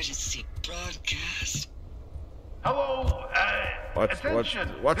 Emergency broadcast. Hello, Watch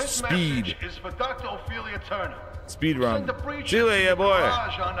This speed. message is for Dr. Ophelia Turner. Speed run. Send the breach See you later, to the boy.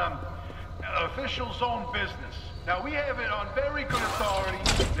 garage on official zone business. Now we have it on very good authority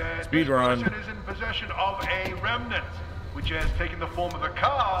that Speed this run. person is in possession of a remnant, which has taken the form of a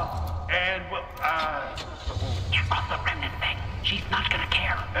car, and well, Get off the remnant thing. She's not gonna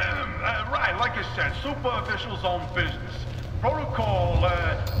care. right, like I said, super official zone business. Protocol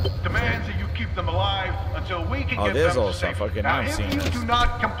demands that you keep them alive until we can Oh, get there's them all to stuff. safety. Okay, now I'm if seeing you this. do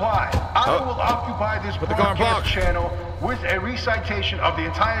not comply, I Oh. will occupy this Put the car in broadcast park. channel with a recitation of the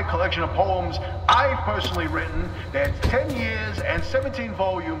entire collection of poems I've personally written. That's 10 years and 17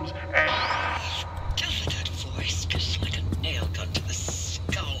 volumes and... Just that voice, just like a nail gun to the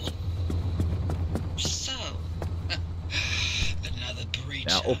skull. So, another breach.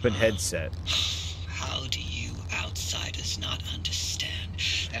 Now open headset. How do you outsiders not understand?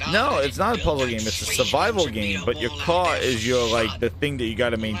 That No, already it's not a built puzzle that game. It's a 300 survival meter game, but your wall car of is your like fun. the thing that you got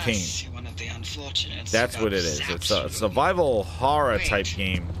to maintain. Unless you're one of the unfortunates That's who what got it is. zapped It's a through. survival horror Wait. type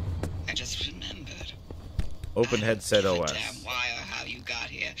game. I just remembered. Open I headset don't give a OS. damn why or how you got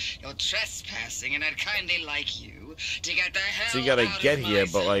here. You're trespassing, and I'd kindly like you to get the hell So you gotta out get of here,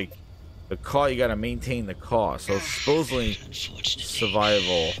 my but zone. like the car, you gotta maintain the car. So it's supposedly Unfortunately,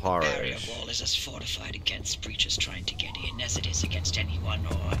 survival the horror barrier ish. wall is as fortified against breaches trying to get in as it is against anyone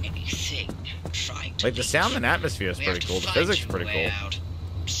or anything trying to Like the leave. sound and atmosphere is We have pretty to cool. The find physics you pretty a way cool. out.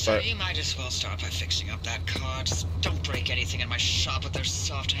 So But- you might as well start by fixing up that car. Just don't break anything in my shop with those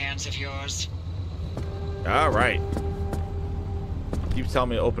soft hands of yours. All right. Keep telling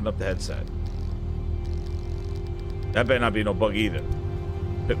me to open up the headset. That better not be no bug either.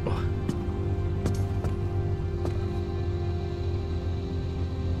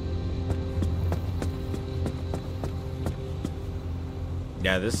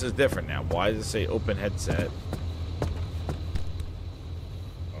 Yeah, this is different now. Why does it say open headset?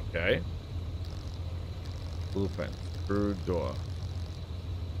 Okay. Blueprint. Through door.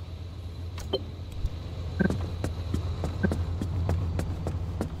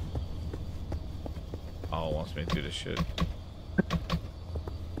 Oh, it wants me to do this shit.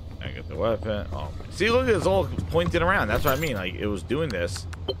 I get the weapon. Oh, see, look, it's all pointing around. That's what I mean. Like, it was doing this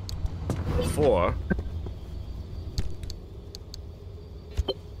before.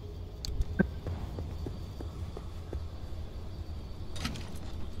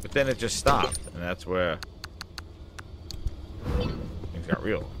 But then it just stopped, and that's where things got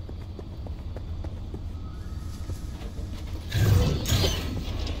real.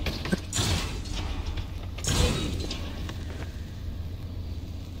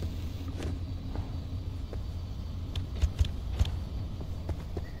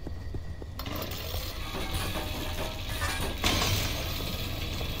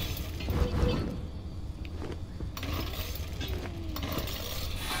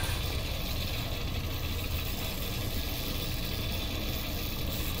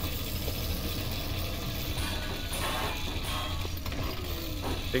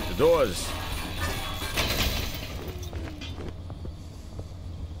 Take the doors.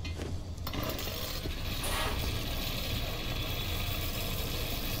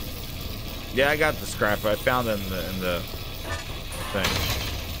 Yeah, I got the scrap. I found it in the thing.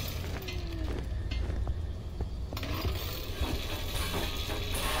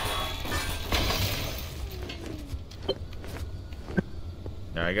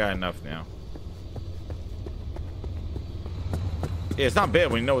 Yeah, I got enough now. Yeah, it's not bad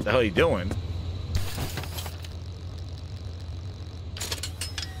when you know what the hell you're doing.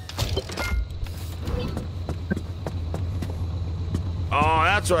 Oh,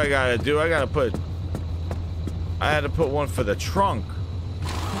 that's what I gotta do. I had to put one for the trunk.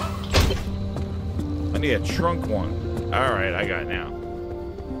 I need a trunk one. All right, I got it now.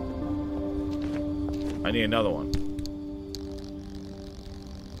 I need another one.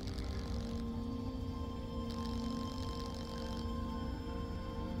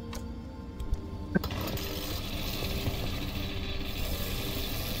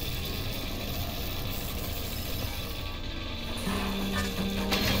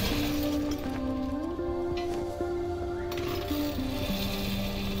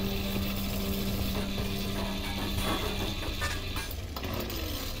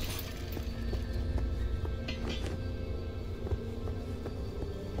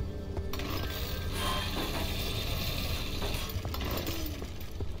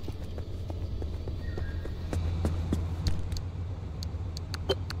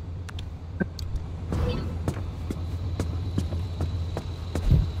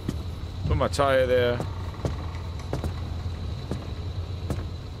 My tire there.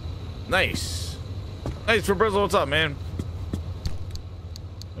 Nice. Nice for Brizzle. What's up, man?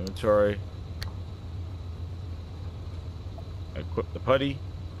 Inventory. Equip the putty.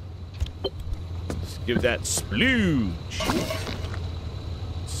 Just give that splooge.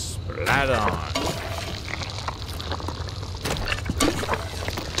 Splat on.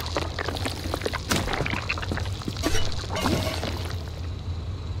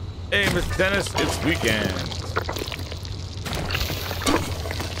 Hey, Mr. Dennis, it's weekend.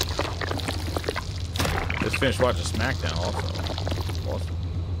 Just finished watching SmackDown also. Awesome.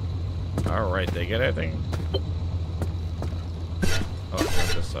 Alright, they get everything. Oh, it's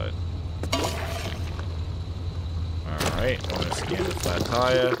on this side. Alright, I'm gonna scan the flat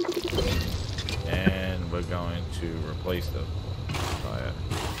tire. And we're going to replace the tire.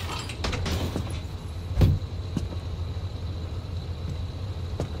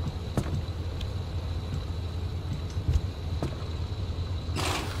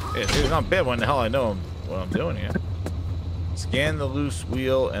 It's not bad when the hell I know what I'm doing here. Scan the loose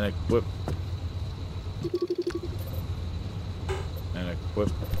wheel and equip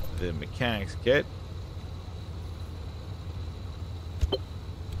the mechanics kit.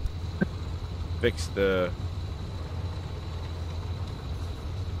 Fix the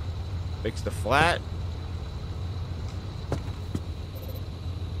flat.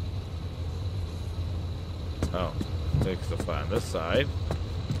 Oh, fix the flat on this side.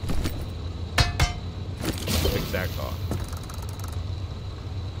 Fix that car.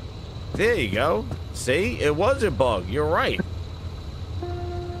 There you go. See? It was a bug. You're right.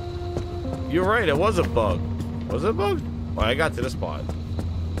 You're right. It was a bug. Was it a bug? Well, I got to this part.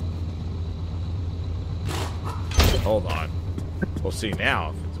 Hold on. We'll see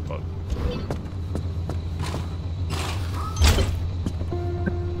now if it's a bug.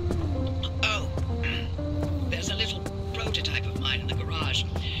 Oh. There's a little prototype of mine in the garage.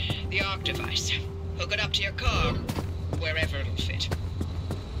 The ARC device. Hook it up to your car, wherever it'll fit.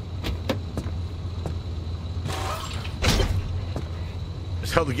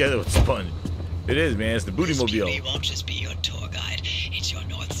 It's held together with sponge. It is, man. It's the booty mobile. This won't just be your tour guide. It's your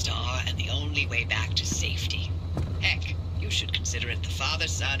North Star and the only way back to safety. Heck, you should consider it the Father,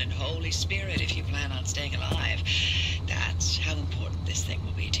 Son, and Holy Spirit if you plan on staying alive. That's how important this thing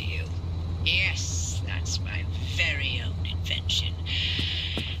will be to you. Yes, that's my very own invention.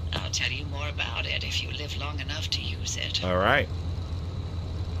 I'll tell you more about it if you live long enough to use it. All right.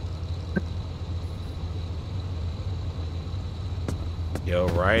 Yo,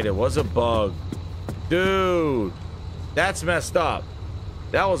 right. It was a bug. Dude. That's messed up.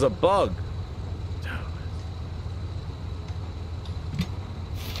 That was a bug.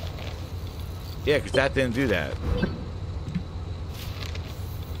 Yeah, because that didn't do that.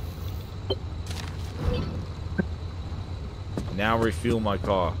 Now refuel my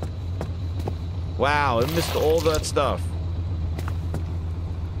car. Wow, it missed all that stuff.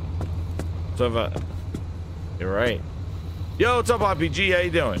 So you're right. Yo, what's up, RPG? How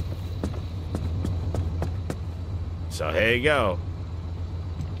you doing? So here you go.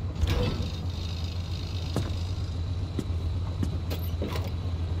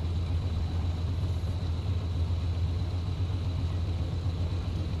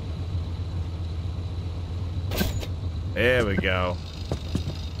 There we go.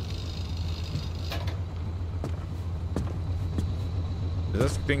 Is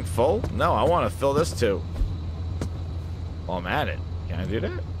this thing full? No, I want to fill this too. While I'm at it. Can I do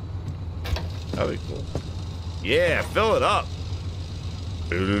that? That'd be cool. Yeah, fill it up.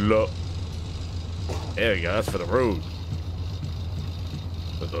 Fill it up. There we go. That's for the road.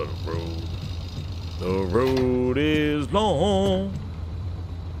 For the road. The road is long.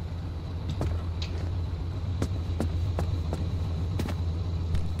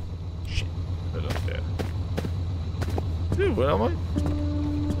 Shit. Put it up there. Dude, what am I?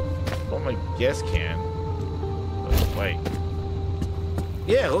 On my gas can. Oh, wait.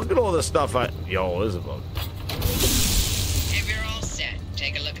 Yeah, look at all this stuff Yo, there's a bug. If you're all set,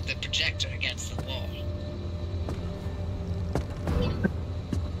 take a look at the projector against the wall.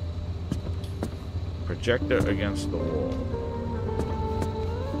 Projector against the wall.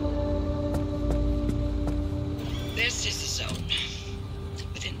 This is the zone.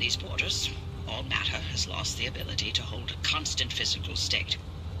 Within these borders, all matter has lost the ability to hold a constant physical state.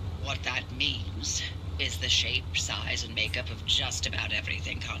 What that means is the shape, size, and makeup of just about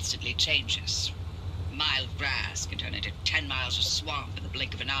everything constantly changes. Mild grass can turn into 10 miles of swamp in the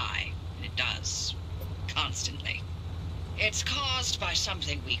blink of an eye, and it does. Constantly. It's caused by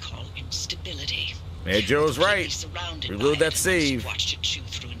something we call instability. Man, Joe's right. Reload that save. Watched it chew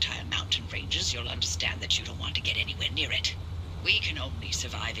through entire mountain ranges, you'll understand that you don't want to get anywhere near it. We can only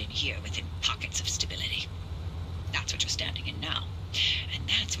survive in here within pockets of stability. That's what you're standing in now. And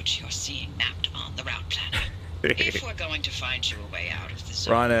that's what you're seeing mapped on the route planner. If we're going to find you a way out of the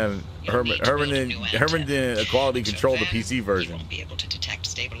zone, Ron and Herman didn't quality control the PC version. You won't be able to detect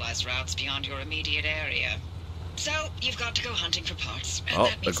stabilized routes beyond your immediate area. So you've got to go hunting for parts.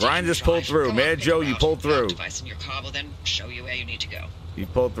 Oh, the grind just pulled through. Man, Joe, you pulled through. Device in your car will then show you where you need to go. You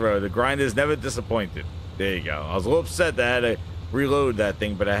pulled through. The grind is never disappointed. There you go. I was a little upset that I had to reload that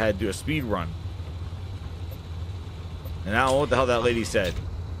thing, but I had to do a speed run. And I don't know what the hell that lady said.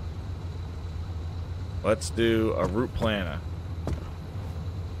 Let's do a route planner.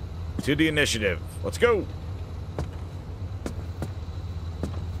 To the initiative. Let's go.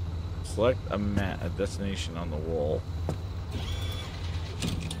 Select a destination on the wall.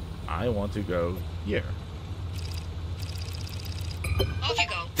 I want to go here. Off you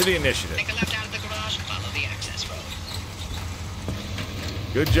go. To the initiative. Take a left out of the garage and follow the access road.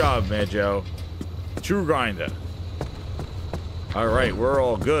 Good job, man, Joe. True grinder. All right, we're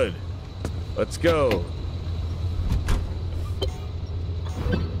all good. Let's go.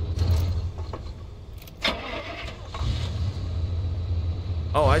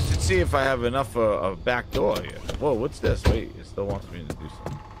 Oh, I should see if I have enough of a back door here. Whoa, what's this? Wait, it still wants me to do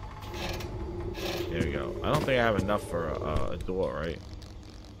something. There we go. I don't think I have enough for a door, right?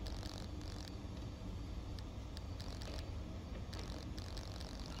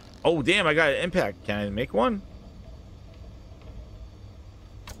 Oh, damn, I got an impact. Can I make one?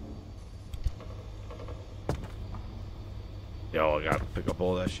 Yo, I gotta pick up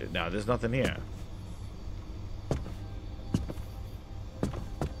all that shit. Now, there's nothing here.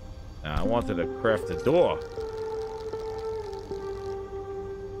 Now, I wanted to craft a door.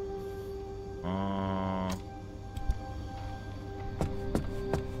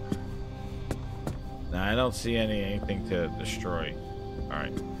 Now, I don't see anything to destroy.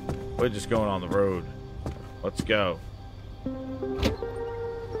 Alright. We're just going on the road. Let's go.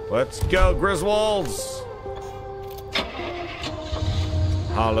 Let's go, Griswolds!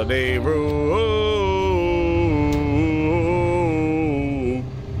 Holiday Road.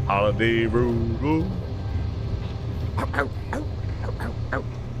 Holiday Road. Ow, ow, ow, ow, ow, ow.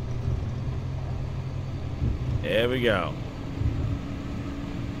 There we go.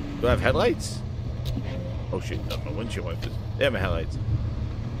 Do I have headlights? Oh shit, no, my windshield wipers. There are my headlights.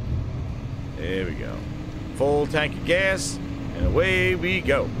 There we go. Full tank of gas, and away we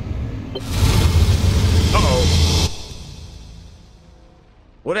go. Uh-oh.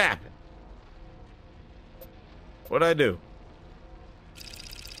 What happened? What'd I do?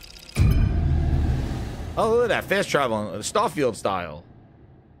 Oh, look at that. Fast traveling. Starfield style.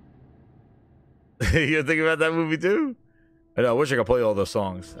 You think about that movie too? I know, I wish I could play all those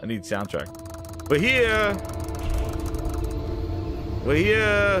songs. I need soundtrack. We're here. We're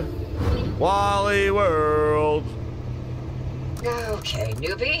here. Wally World. Okay,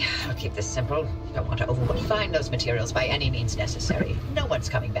 newbie. I'll keep this simple. You don't want to find those materials by any means necessary. No one's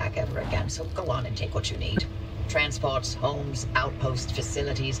coming back ever again, so go on and take what you need. Transports, homes, outpost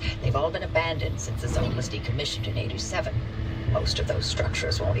facilities, they've all been abandoned since the zone was decommissioned in 87. Most of those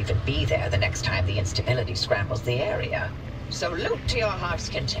structures won't even be there the next time the instability scrambles the area. So loot to your heart's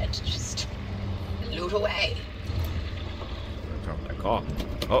content. Just loot away. off that car.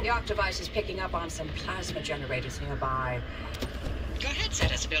 Oh, The Arc device is picking up on some plasma generators nearby. Your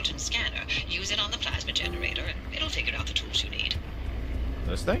headset has a built-in scanner. Use it on the plasma generator, and it'll figure out the tools you need.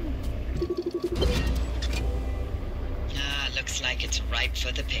 this thing? Looks like it's ripe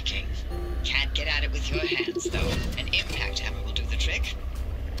for the picking. Can't get at it with your hands, though. An impact hammer will do the trick.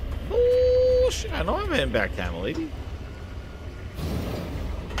 Oh, shit. I know I'm an impact hammer, lady.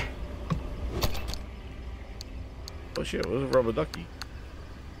 Oh, shit. Where's the rubber ducky?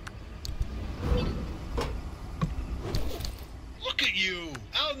 Look at you,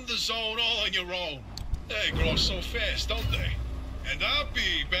 out in the zone all on your own. They grow so fast, don't they? And I'll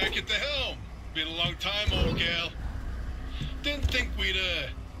be back at the helm. Been a long time, old gal. Didn't think we'd,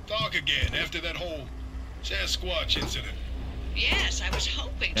 talk again after that whole Sasquatch incident. Yes, I was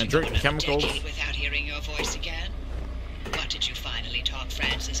hoping to And go drink another chemicals. decade without hearing your voice again. But did you finally talk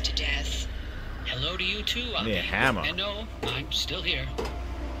Francis to death? Hello to you too, I need a Aki. hammer. And no, I'm still here.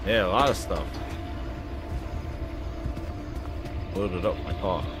 Yeah, a lot of stuff. Loaded up my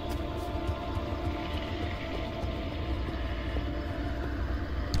car.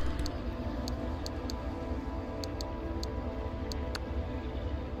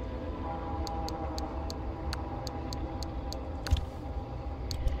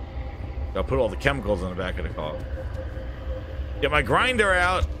 Gotta put all the chemicals in the back of the car. Get my grinder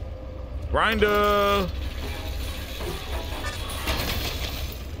out. Grinder.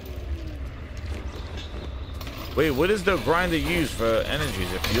 Wait, what is the grinder used for energy?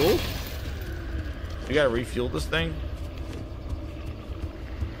 Is it fuel? You gotta refuel this thing?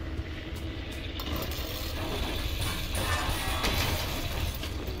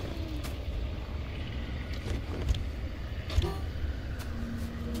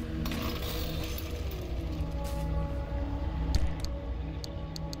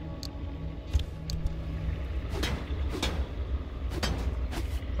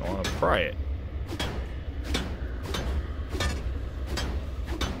 I wanna pry it.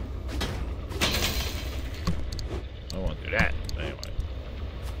 I don't want to do that. Anyway.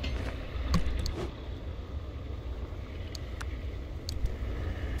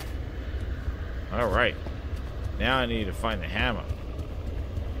 Alright. Now I need to find the hammer.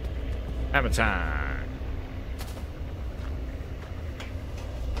 Hammer time.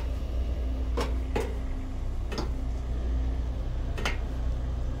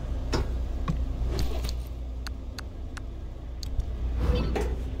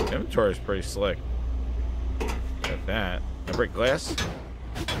 Inventory is pretty slick. Got that. Can I break glass?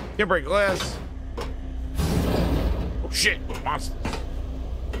 Can't break glass. Oh shit! Monsters.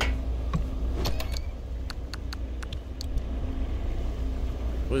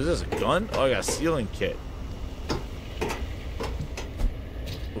 What is this? A gun? Oh, I got a sealing kit.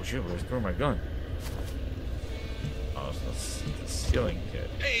 Oh shit! Where's my gun? Oh, it's the sealing kit.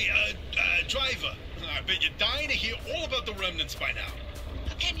 Hey, driver. I bet you're dying to hear all about the remnants by now.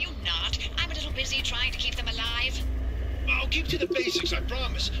 Can you not? I'm a little busy trying to keep them alive. I'll keep to the basics, I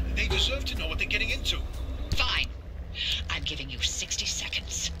promise. They deserve to know what they're getting into. Fine. I'm giving you 60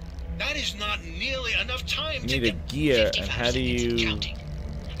 seconds. That is not nearly enough time You to need a get... gear, 55 and how do seconds and you? counting.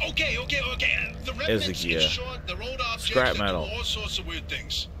 Okay. The There's remnants, a gear. in short, they're old objects Scrap that do metal. all sorts of weird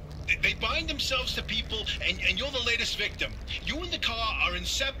things. They bind themselves to people, and you're the latest victim. You and the car are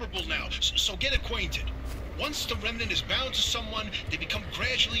inseparable now, so get acquainted. Once the remnant is bound to someone, they become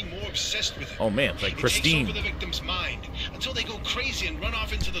gradually more obsessed with it. Oh man, it's like It Christine. takes over the victim's mind until they go crazy and run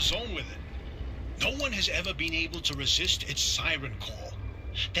off into the zone with it. No one has ever been able to resist its siren call.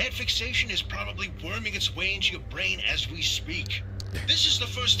 That fixation is probably worming its way into your brain as we speak. This is the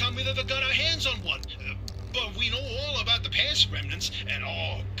first time we've ever got our hands on one. But we know all about the past remnants, and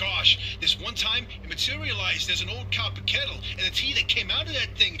oh gosh, this one time it materialized as an old copper kettle, and the tea that came out of that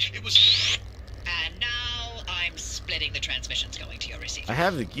thing, it was... And now I'm splitting the transmissions going to your receiver. I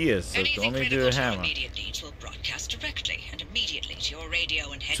have the gears, so Anything let me do critical the to your hammer. immediate needs will broadcast directly and immediately to your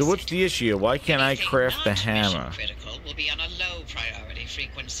radio and headset. So what's the issue? Why can't I Anything craft the not hammer? mission critical will be on a low priority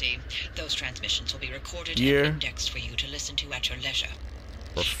frequency. Those transmissions will be recorded Gear. and indexed for you to listen to at your leisure.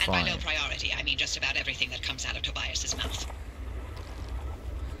 We're And by low fine. priority, I mean just about everything that comes out of Tobias's mouth.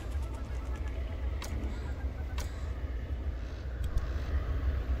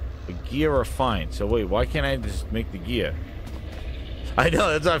 The gear are fine. So wait, why can't I just make the gear? I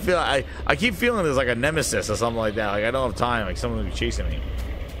know, that's what I feel. I keep feeling there's like a nemesis or something like that. Like I don't have time. Like someone will be chasing me.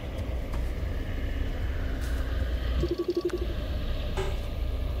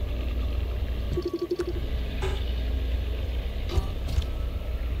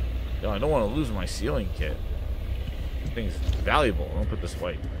 No, I don't want to lose my sealing kit. This thing's valuable. I'll put this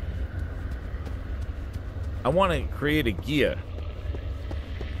away. I want to create a gear.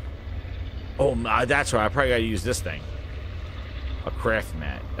 Oh, that's right. I probably gotta use this thing. A craft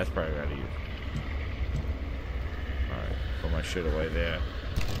mat. That's probably what I gotta use. Alright, put my shit away there.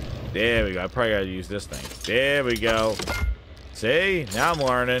 There we go. I probably gotta use this thing. There we go. See? Now I'm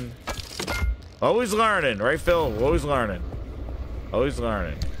learning. Always learning, right, Phil? Always learning. Always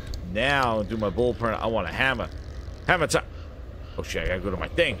learning. Now, do my blueprint. I want a hammer. Hammer time. Oh, shit. I gotta go to my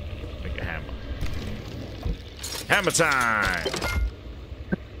thing. Make a hammer. Hammer time.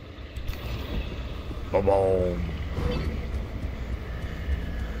 Boom, boom.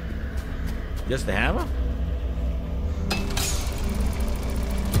 Just the hammer?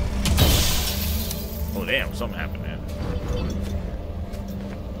 Oh, damn. Something happened there.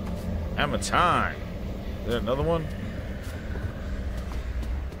 Hammer time. Is there another one?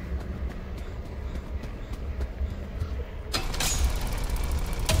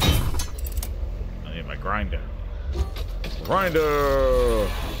 I need my grinder. Grinder!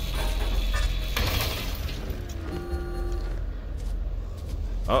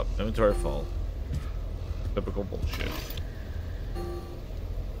 Oh, inventory full. Typical bullshit.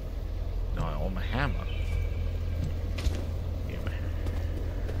 No, I want my hammer. Give me my hammer.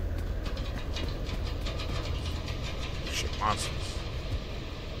 Shit, monsters.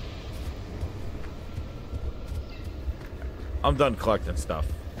 I'm done collecting stuff.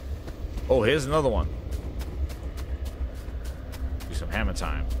 Oh, here's another one. Do some hammer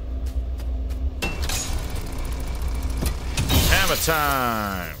time. Hammer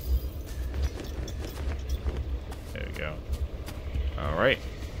time. There we go. All right.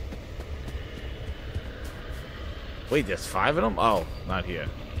 Wait, there's 5 of them? Oh, not here.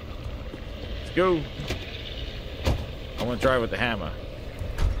 Let's go. I want to drive with the hammer.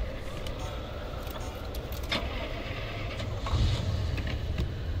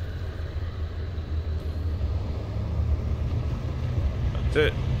 That's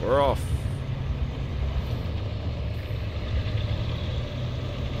it. We're off.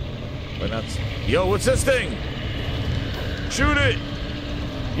 But that's... Yo, what's this thing? Shoot it!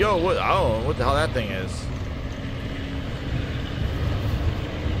 Yo, what? I don't know what the hell that thing is.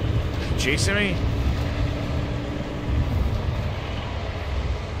 Chasing me?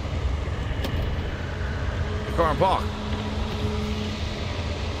 The car and park.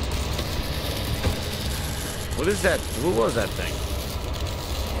 What is that? What was that thing?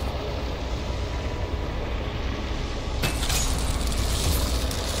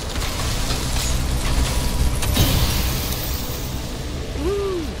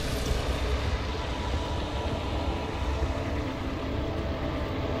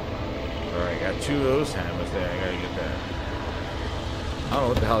 Alright, got 2 of those hammers there. I gotta get that. I don't know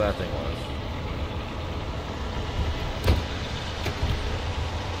what the hell that thing was.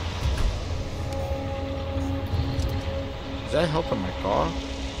 Is that helping my car?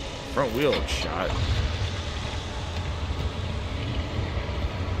 Front wheel looks shot.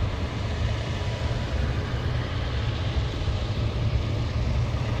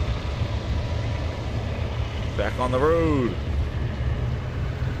 Back on the road.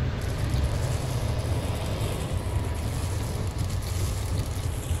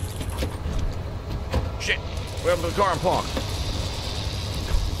 Shit. We're up to the car and park.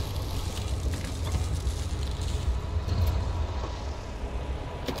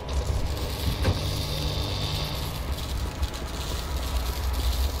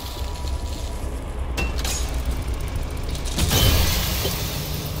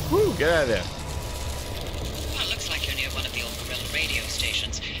 Woo, get out of there. Well, looks like you're near one of the old guerrilla radio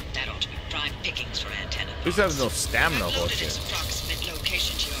stations. That ought to be prime pickings for antenna At least I have no stamina I've loaded bullshit. its approximate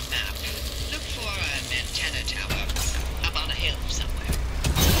location to your map. Look for an antenna tower up on a hill somewhere.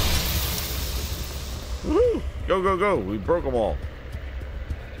 Woo! Go, go, go. We broke them all.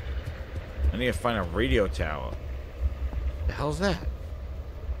 I need to find a radio tower. The hell's that?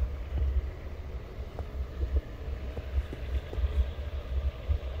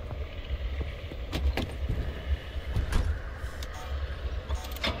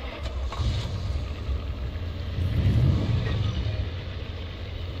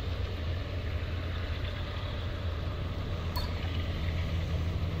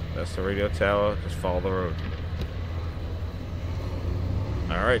 That's the radio tower. Just follow the road.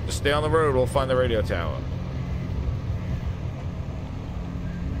 Alright, just stay on the road. We'll find the radio tower.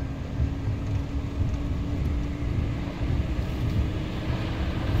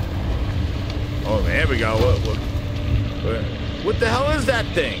 Oh, there we go. What the hell is that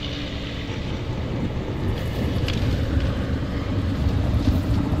thing?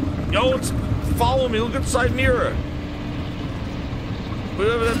 Yo, it's following me. Look at the side mirror.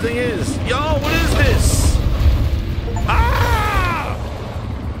 Whatever that thing is. Yo, what is this? Ah!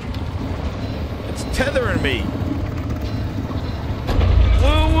 tethering me.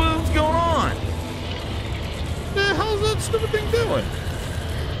 What's going on? What the hell's that stupid thing doing?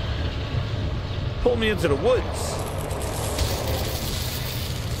 Pull me into the woods.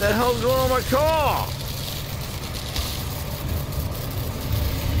 What the hell's going on with my car?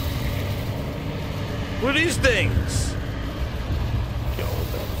 What are these things? Yo,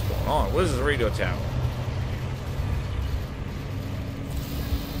 what the hell's going on? What is this radio tower?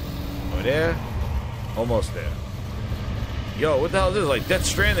 Over there? Almost there. Yo, what the hell is this? Like Death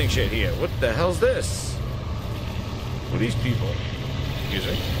Stranding shit here. What the hell's this? What are these people? Excuse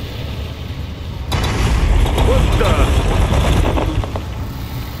me? What the?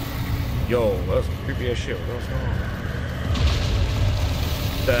 Yo, that's some creepy ass shit. What's going on?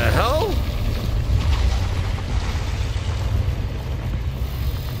 The hell?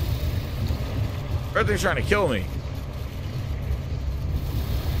 Everything's trying to kill me.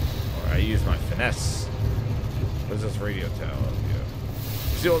 Or I use my finesse. What's this radio tower up here?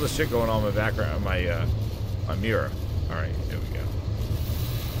 See all this shit going on in my background, my mirror. All right, there we go.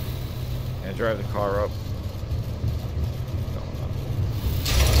 And drive the car up.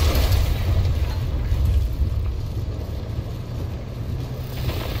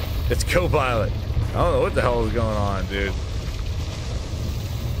 It's co-pilot. I don't know what the hell is going on, dude.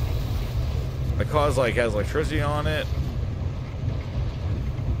 My car's like has electricity on it.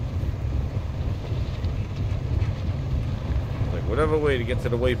 Like whatever way to get to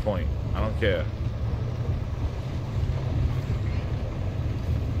the waypoint. I don't care.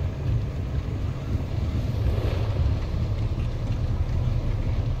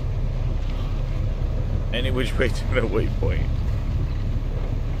 Any which way to the waypoint.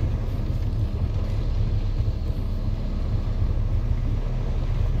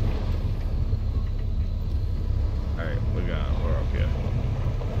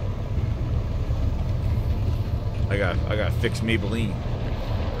 I got fixed Maybelline.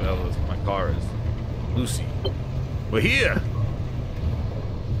 That was my car is Lucy. We're here.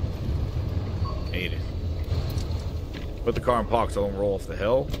 Hate it. Put the car in park so I don't roll off the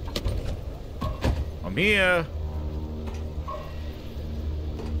hill. I'm here.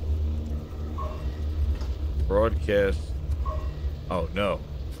 Broadcast. Oh no.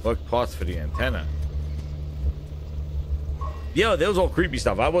 Look, parts for the antenna. Yo, there was all creepy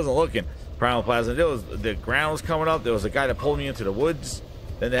stuff. I wasn't looking. Primal Plaza. There was the ground was coming up. There was a guy that pulled me into the woods.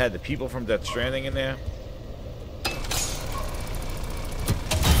 Then they had the people from Death Stranding in there.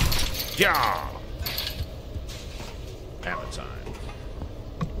 Yeah. Hammer time.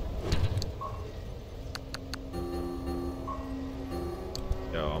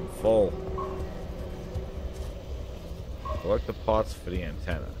 Yo, I'm full. Collect the parts for the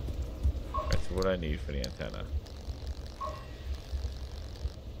antenna. That's what I need for the antenna.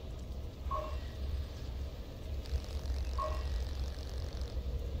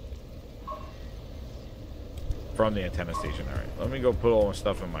 From the antenna station. All right, let me go put all my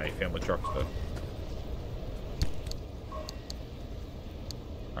stuff in my family truckster.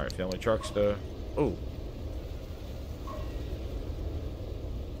 All right, family truckster. Oh,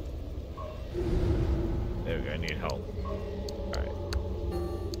 there we go. I need help. All right,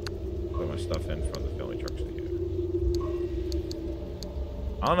 put my stuff in from the family truckster here.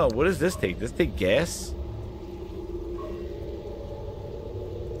 I don't know. What does this take? Does this take gas?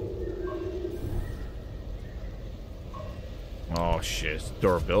 Oh shit, it's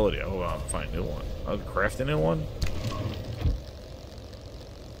durability. Oh, I'll find a new one. I'll craft a new one.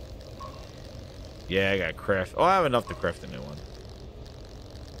 Yeah, I got craft. Oh, I have enough to craft a new one.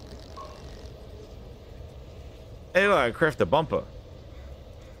 Hey, look, I craft a bumper.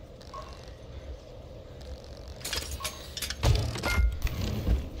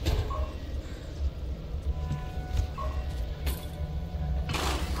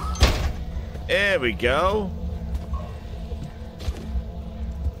 There we go.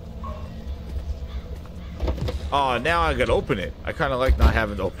 Oh, now I gotta open it. I kind of like not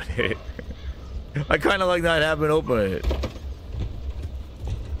having to open it. I kind of like not having to open it.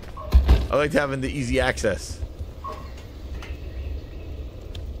 I liked having the easy access.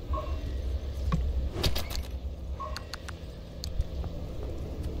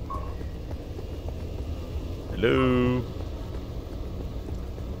 Hello.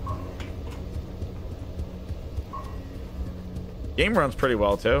 Game runs pretty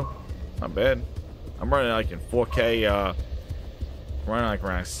well too. Not bad. I'm running like in 4K, running like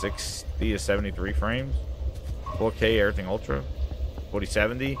around 60 to 73 frames. 4K, everything ultra.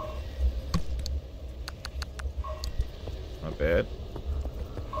 4070. Not bad.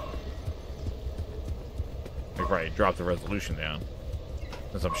 I could probably drop the resolution down.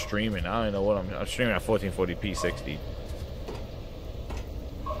 Because I'm streaming. I don't know what I'm streaming at 1440p 60.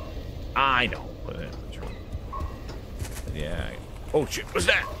 I know. Put it in the trunk. Yeah. Oh shit, what's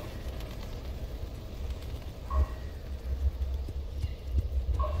that?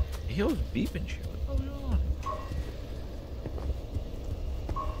 He was beeping shit. What the hell going on?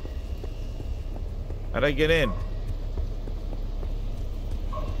 How'd I get in?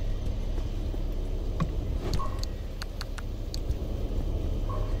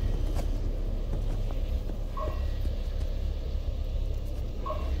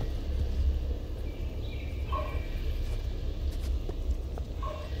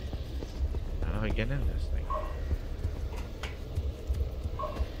 How do I get in this thing?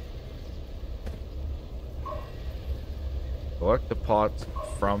 Collect the parts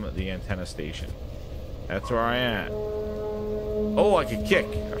from the antenna station. That's where I am. Oh, I can kick.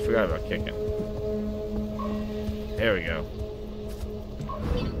 I forgot about kicking. There we go.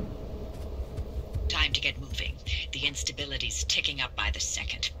 Time to get moving. The instability's ticking up by the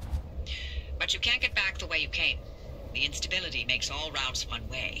second. But you can't get back the way you came. The instability makes all routes one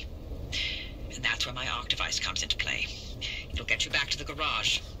way. And that's where my arc device comes into play. It'll get you back to the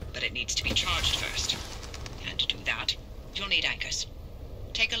garage, but it needs to be charged first. And to do that, you'll need anchors.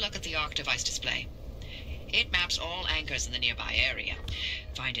 Take a look at the arc device display. It maps all anchors in the nearby area.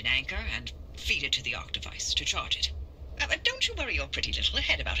 Find an anchor and feed it to the arc device to charge it. But don't you worry your pretty little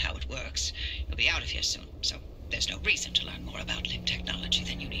head about how it works. You'll be out of here soon, so there's no reason to learn more about limb technology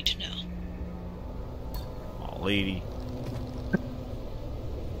than you need to know. Oh, lady.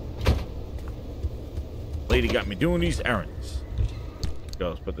 Lady got me doing these errands. Let's go.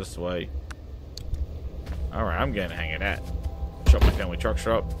 Let's put this away. Alright, I'm getting the hang of that. Shut my family truck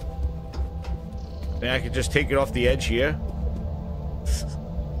up. Then I could just take it off the edge here.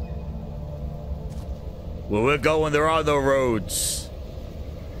 Where we're going, there are no roads.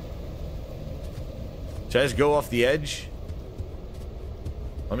 Should I just go off the edge?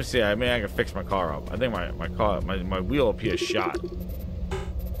 Let me see. I mean, I can fix my car up. I think my wheel up here is shot.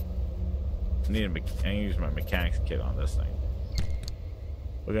 I need to use my mechanics kit on this thing.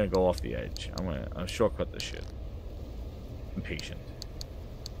 We're gonna go off the edge. I'll shortcut this shit. I'm patient.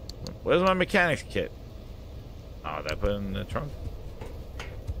 Where's my mechanics kit? Oh, did I put it in the trunk?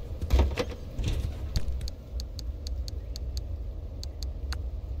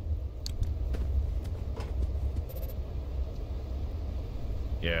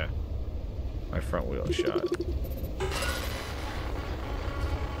 Yeah. My front wheel is shot.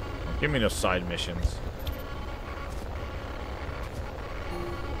 Give me no side missions.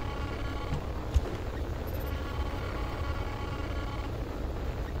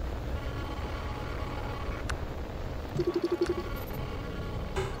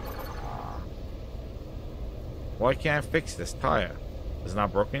 Why can't I fix this tire? Is it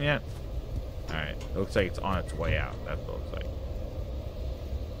not broken yet? Alright. It looks like it's on its way out. That's what it looks like.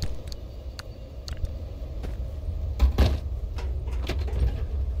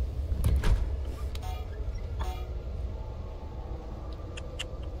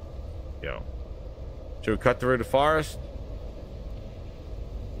 Yo. Should we cut through the forest?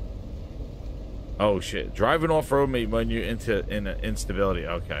 Oh shit. Driving off-road may run you into instability.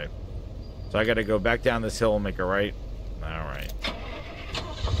 Okay. So I gotta go back down this hill and make a right. Alright.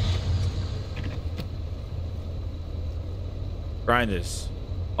 Grinders.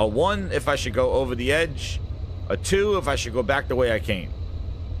 A 1 if I should go over the edge. A 2 if I should go back the way I came.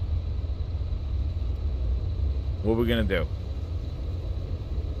 What are we gonna do?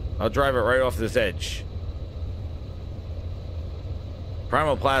 I'll drive it right off this edge.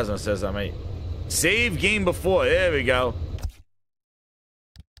 Primal Plasma says I might save game before. There we go.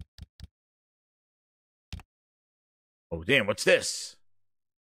 Oh damn, what's this?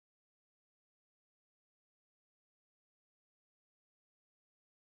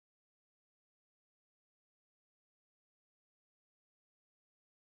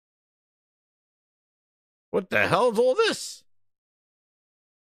 What the hell is all this?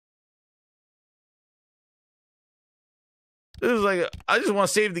 This is like, I just want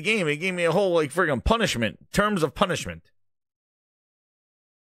to save the game. It gave me a whole, like, friggin' punishment. Terms of punishment.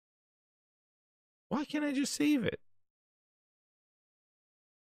 Why can't I just save it?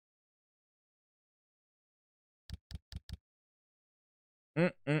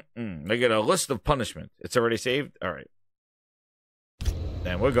 I get a list of punishment. It's already saved? Alright.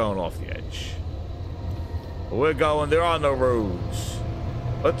 Then we're going off the edge. We're going, there are no roads.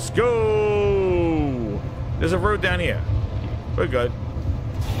 Let's go! There's a road down here. We're good.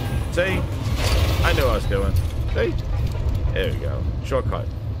 See? I knew what I was doing. See? There we go. Shortcut.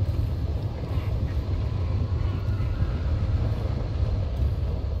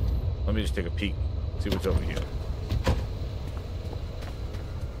 Let me just take a peek. See what's over here.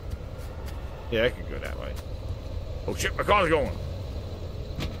 Yeah, I could go that way. Oh shit, my car's going.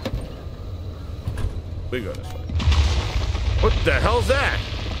 We go this way. What the hell's that?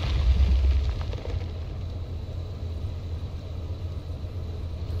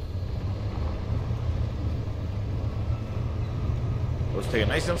 Let's take it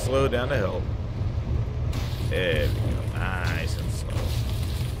nice and slow down the hill. There we go. Nice and slow.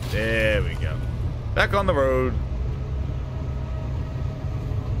 There we go. Back on the road.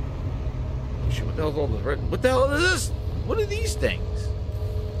 Shit, what the hell's all this red? What the hell is this? What are these things?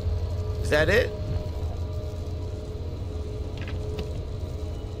 Is that it?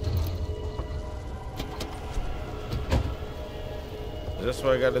 Is this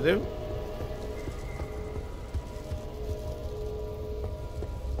what I gotta do?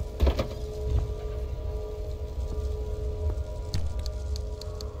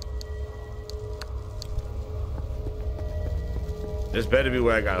 This better be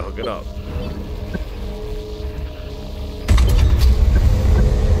where I gotta hook it up.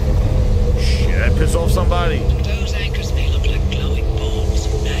 Shit, that piss off somebody. Those anchors may look like glowing balls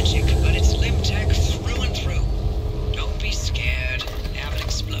of magic, but it's Limtech through and through. Don't be scared. Haven't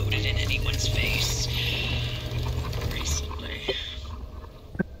exploded in anyone's face recently.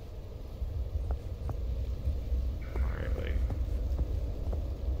 Alright, lady.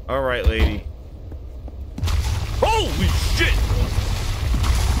 Alright, lady. Holy shit!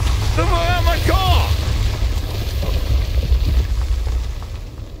 Look at my car!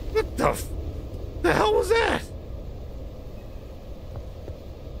 What the hell was that?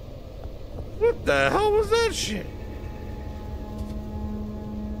 What the hell was that shit?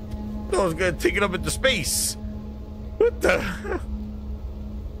 I was gonna take it up into space. What the?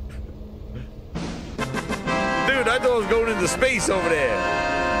 Dude, I thought I was going into space over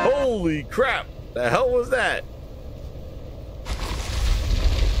there. Holy crap. The hell was that?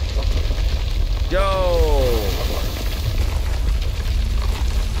 Yo!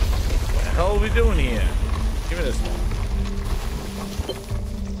 What the hell are we doing here? Give me this one.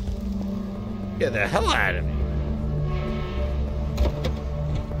 Get the hell out of me.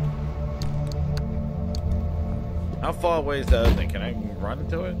 How far away is the other thing? Can I run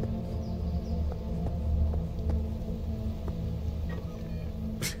into it?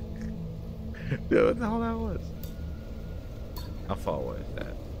 Dude, what the hell that was? How far away is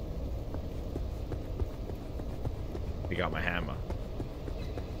that? He got my hammer.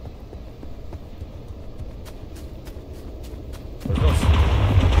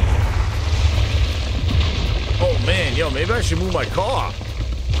 Oh man, yo, maybe I should move my car.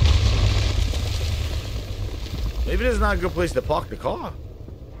 Maybe this is not a good place to park the car.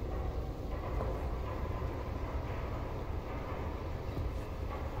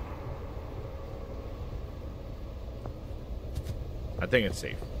 I think it's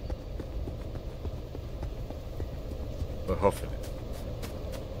safe. We're hoofing it.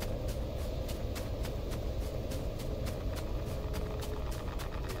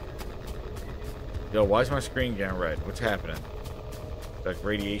 Yo, why is my screen getting red? What's happening? Like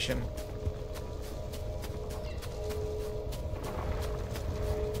radiation?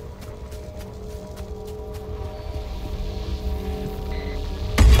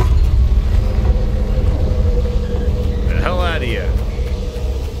 Get the hell out of here.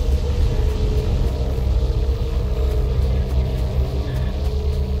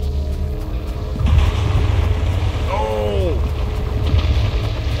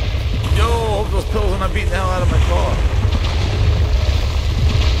 Pills and I'm beating the hell out of my car.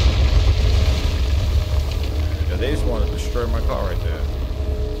 Yeah, they just want to destroy my car right there.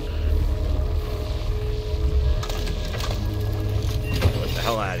 Get the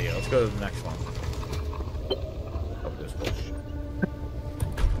hell out of here. Let's go to the next one. Up this bush.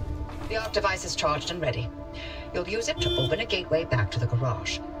 The arc device is charged and ready. You'll use it to open a gateway back to the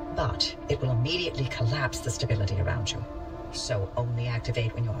garage, but it will immediately collapse the stability around you. So only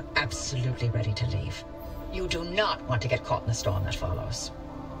activate when you're absolutely ready to leave. You do not want to get caught in the storm that follows.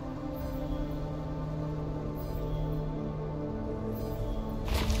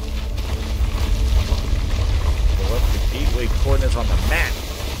 Select the gateway coordinates on the map.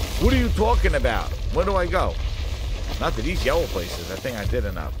 What are you talking about? Where do I go? Not to these yellow places. I think I did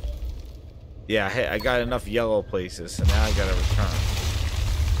enough. Yeah, I got enough yellow places, so now I gotta return.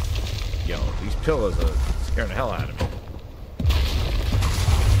 Yo, these pillars are scaring the hell out of me.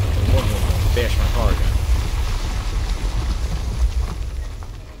 Bash my car again.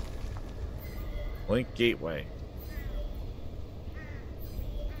 Link gateway.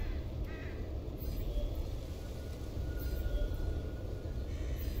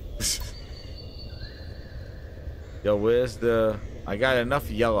 Yo, where's the... I got enough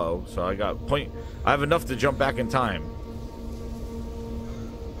yellow, so I got point... I have enough to jump back in time.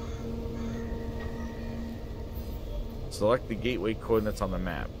 Select the gateway coordinates on the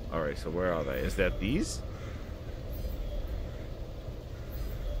map. Alright, so where are they? Is that these?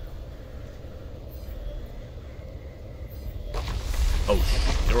 Oh,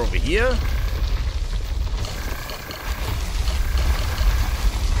 they're over here?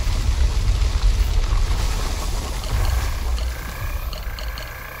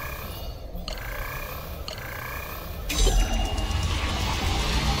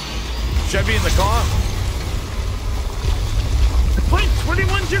 Should I be in the car?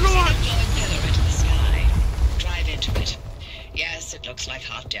 21 gigawatts! Pillar into the sky. Drive into it. Yes, it looks like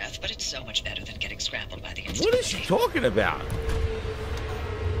hot death, but it's so much better than getting scrambled by the instability. What is she talking about?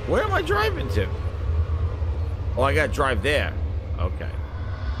 Where am I driving to? Oh, I gotta drive there. Okay.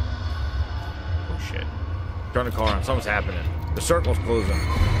 Oh, shit. Turn the car on. Something's happening. The circle's closing.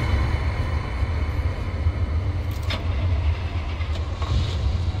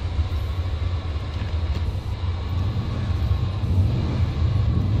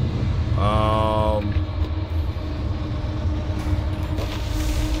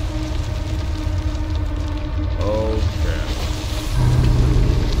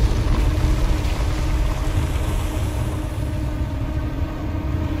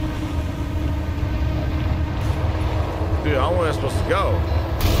 Dude, I don't know where I'm supposed to go.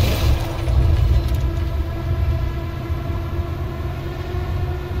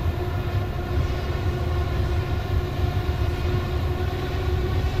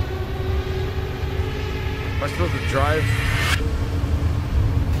 Am I supposed to drive?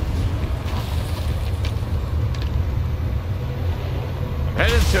 I'm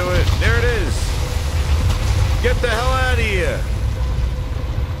heading to it. There it is. Get the hell out of here.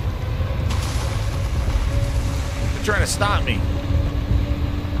 They're trying to stop me.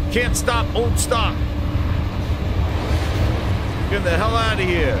 Can't stop, won't stop. Get the hell out of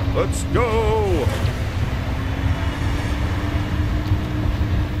here. Let's go.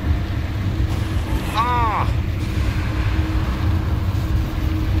 Ah!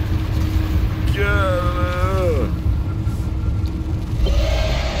 Yeah.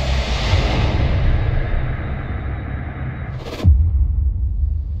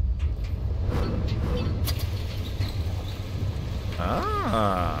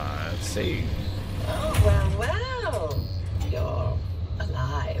 Ah, let's see. Oh, well. You're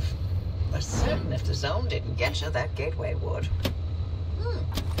alive. We're certain if the zone didn't get you, that gateway would.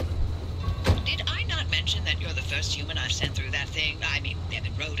 Did I not mention that you're the first human I've sent through that thing? I mean, they've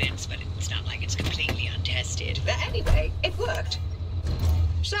been rodents, but it's not like it's completely untested. But anyway, it worked.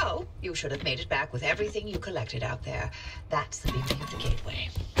 So, you should have made it back with everything you collected out there. That's the beauty of the gateway.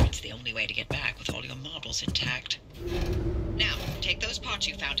 It's the only way to get back with all your marbles intact. Now, take those parts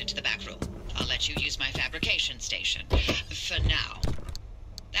you found into the back room. I'll let you use my fabrication station. For now.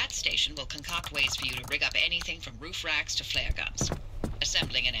 That station will concoct ways for you to rig up anything from roof racks to flare guns.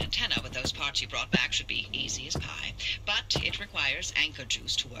 Assembling an antenna with those parts you brought back should be easy as pie, but it requires anchor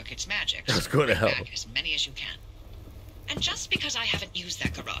juice to work its magic. That's going to help. Back as many as you can. And just because I haven't used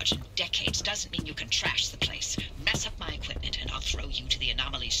that garage in decades doesn't mean you can trash the place. Mess up my equipment and I'll throw you to the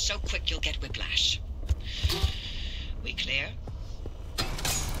anomalies so quick you'll get whiplash. We clear?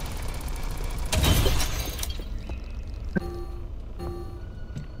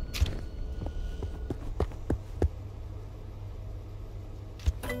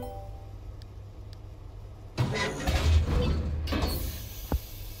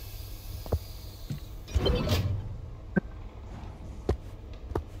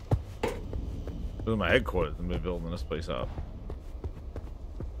 This is my headquarters. I'm building this place up.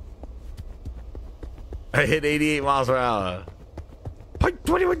 I hit 88 miles per hour.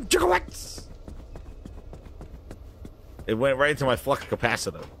 0.21 gigawatts. It went right into my flux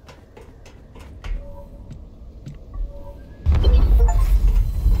capacitor.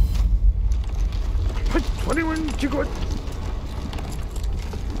 Point 21 gigawatts.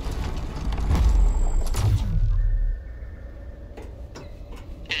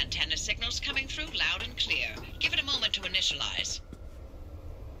 Antenna signals coming through loud and clear. Give it a moment to initialize.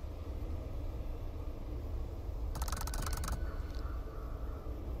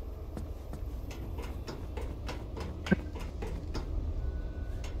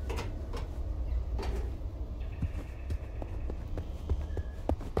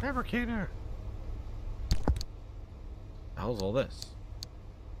 Fabricator. How's all this?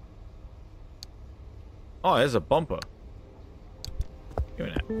 Oh, there's a bumper. Give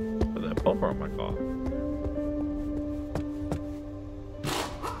me that. Put that bumper on my car.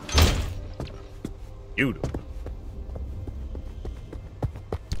 Beautiful.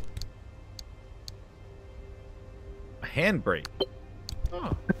 handbrake.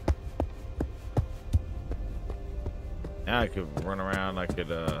 Oh. Now I could run around. I could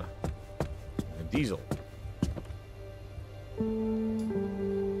a diesel.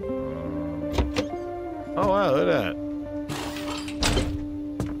 Oh wow, look at that.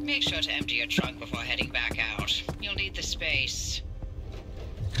 Make sure to empty your trunk before heading back out. You'll need the space.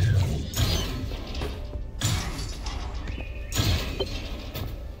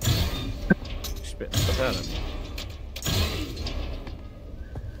 Spit stuff at him.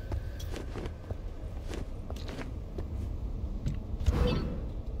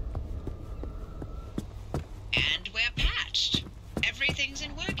 And we're patched. Everything's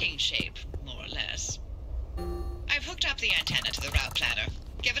in working shape, more or less. I've hooked up the antenna to the route planner.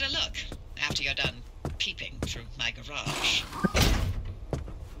 Give it a look after you're done peeping through my garage.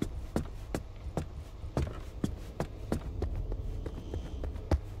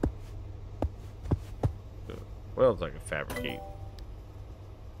 What else I can fabricate?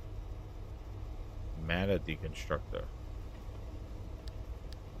 Mata deconstructor.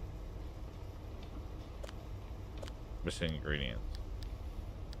 Missing ingredients.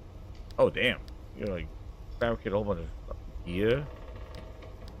 Oh damn! You know, like fabricate a whole bunch of gear.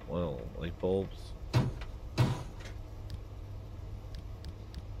 Well, light bulbs.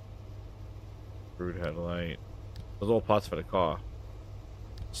 Crude headlight. Those all parts for the car.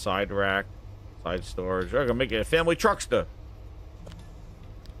 Side rack. Side storage. We're gonna make it a family truckster.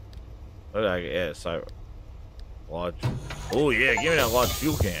 What did I get? Yeah, side large. Oh yeah, give me that large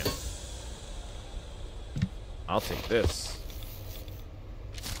fuel can. I'll take this.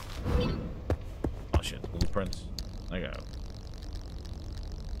 Oh shit, blueprints. I got it.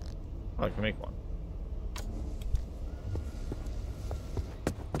 Oh, I can make one.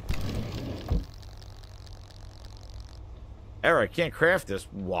 Error, I can't craft this.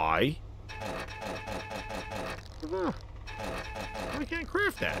 Why? I can't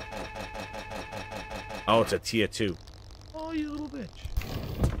craft that. Oh, it's a tier 2. Oh, you little bitch.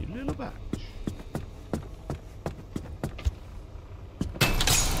 You little bitch.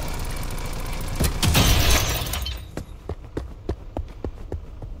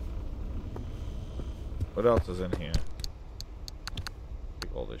 What else is in here?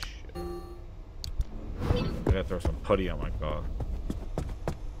 Take all this shit. I gotta throw some putty on my car.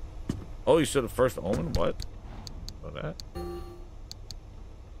 Oh, you said the first omen? What? Oh, that?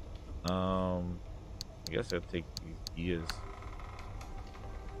 I guess I'd take these gears.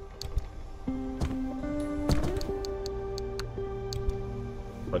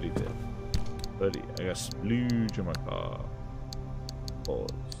 Putty there. Putty. I got splooge in my car.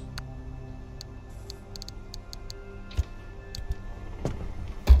 Pause.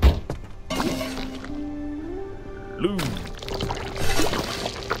 Blue.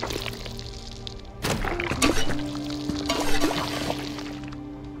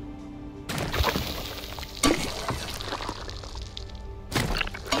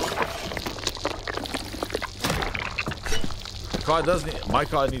 Car does need, my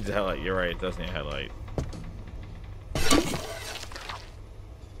car needs a headlight. You're right, it does need a headlight.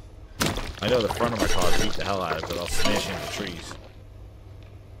 I know the front of my car beat the hell out of it, but I'll smash into trees.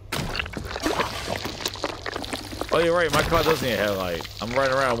 Oh, you're right, my car does need a headlight. I'm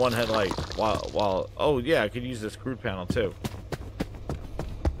riding around one headlight while oh yeah, I could use this crude panel too.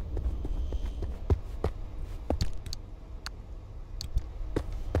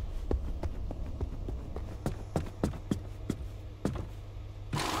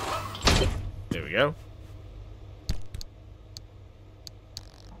 There we go.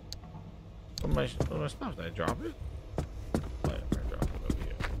 What am I supposed to drop it? Oh, yeah, I drop it over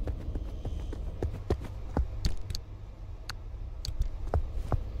here.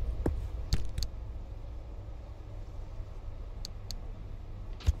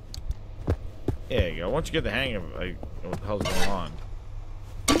 There you go. Once you get the hang of it, like, what the hell's going on?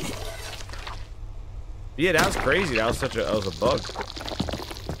 Yeah, that was crazy. That was a bug.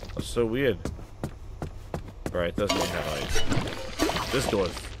 That was so weird. Right, it doesn't even have like this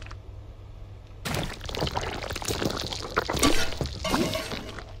door's.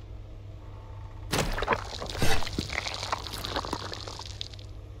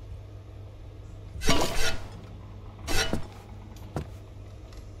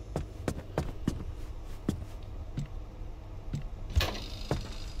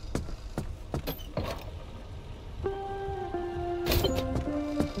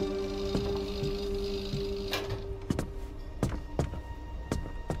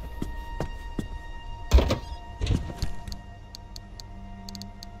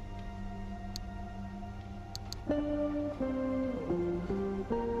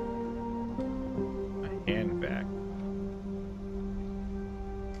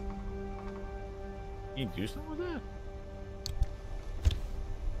 Can you do something with that?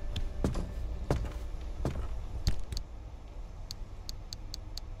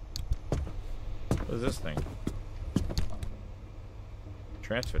 What is this thing?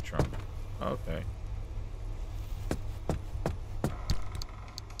 Transfer trunk. Okay.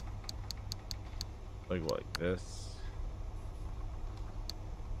 Like this.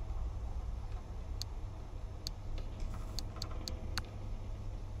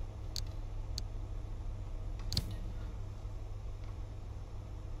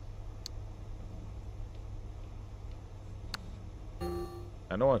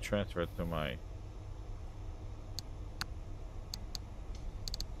 I don't want to transfer it to my...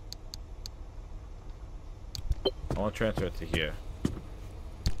 I want to transfer it to here.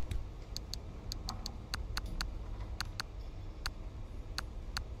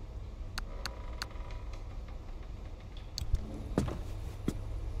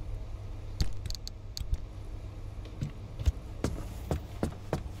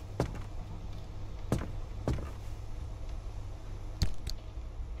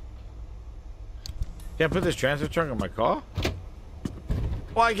 Can't put this transfer trunk in my car?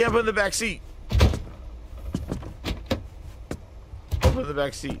 Why I can't put it in the back seat? I'll put it in the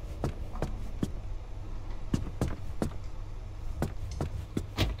back seat.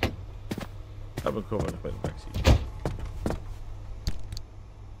 That'd be cool if I put it in the back seat.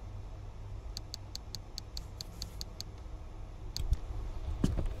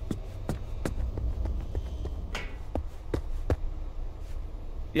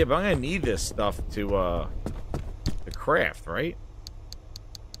 Yeah, but I'm gonna need this stuff to craft, right?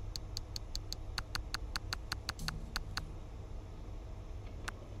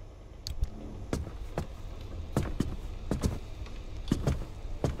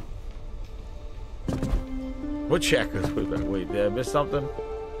 What check is way back? Wait, did I miss something?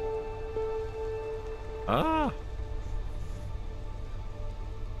 Ah.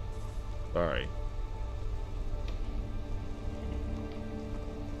 Sorry.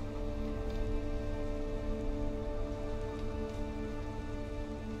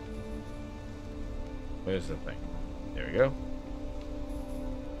 Where's the thing? There we go.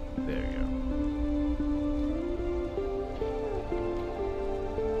 There we go.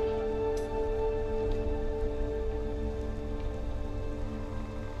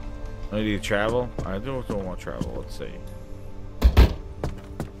 I need to travel? I don't want to travel. Let's see.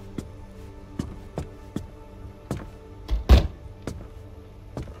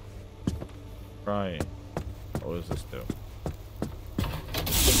 Right. What does this do?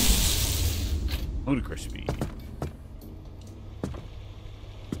 Ludicrous speed.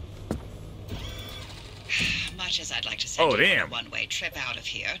 Much as I'd like to send you damn. on a one-way trip out of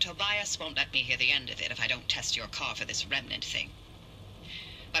here, Tobias won't let me hear the end of it if I don't test your car for this remnant thing.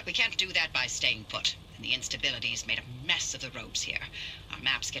 But we can't do that by staying put, and the instability's made a mess of the roads here. Our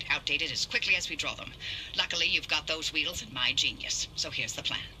maps get outdated as quickly as we draw them. Luckily, you've got those wheels and my genius, so here's the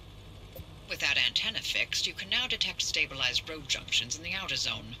plan. With that antenna fixed, you can now detect stabilized road junctions in the outer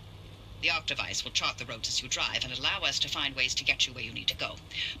zone. The ARC device will chart the roads as you drive and allow us to find ways to get you where you need to go.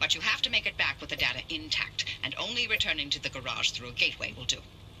 But you have to make it back with the data intact, and only returning to the garage through a gateway will do.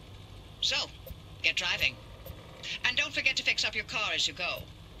 So, get driving. And don't forget to fix up your car as you go.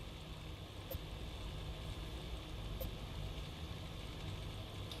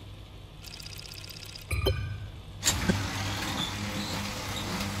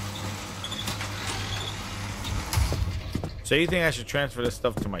 So you think I should transfer this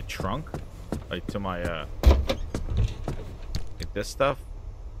stuff to my trunk? Like to my, like this stuff?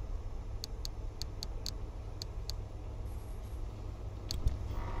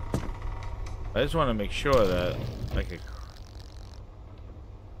 I just want to make sure that I could...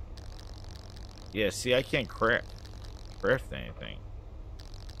 Yeah, see, I can't craft anything.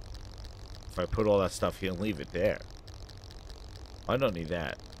 If I put all that stuff here and leave it there. I don't need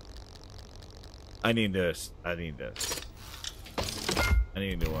that. I need this. I need this. I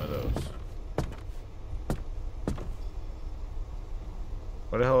need to do one of those.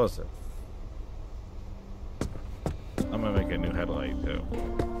 What the hell is it? I'm gonna make a new headlight too.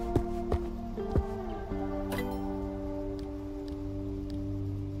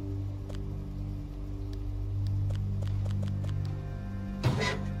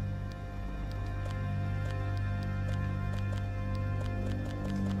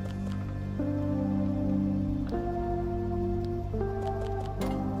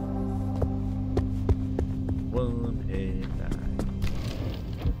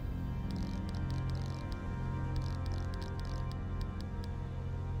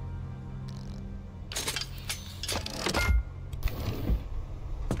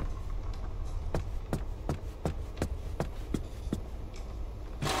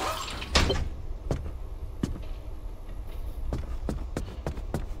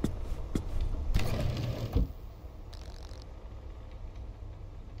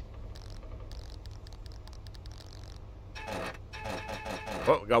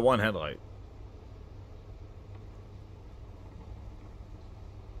 Oh, we got one headlight.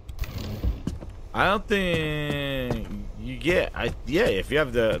 I don't think you get. Yeah, if you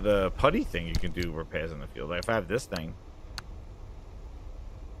have the putty thing, you can do repairs in the field. Like if I have this thing.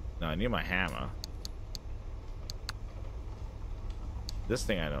 No, I need my hammer. This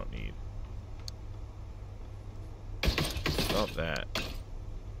thing I don't need. Stop that.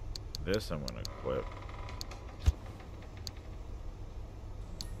 This I'm gonna equip.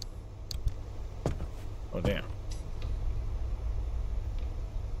 Oh damn.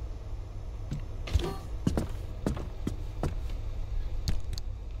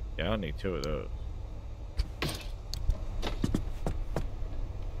 Yeah, I don't need two of those.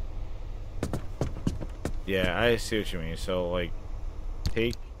 Yeah, I see what you mean. So, like,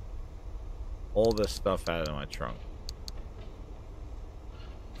 take all this stuff out of my trunk.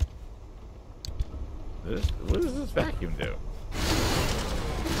 What does this vacuum do?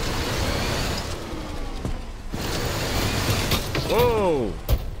 Whoa!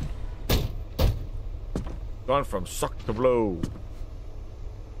 Gone from suck to blow.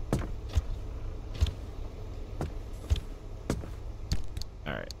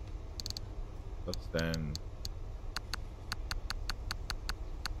 Alright. Let's then...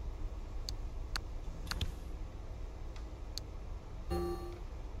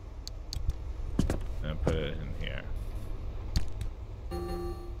 and put it in here.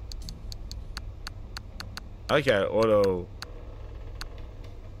 I like that auto.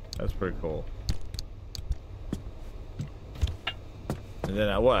 That's pretty cool. And then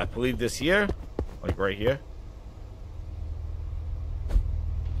I believe this here? Like right here?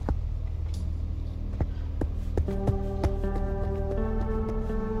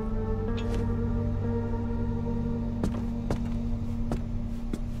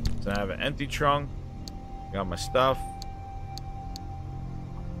 So I have an empty trunk. Got my stuff.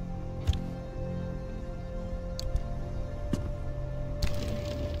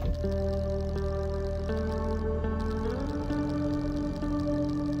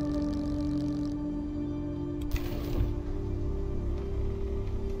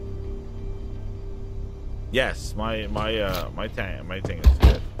 Yes, my thing is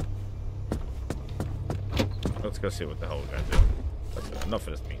good. Let's go see what the hell we're gonna do. That's enough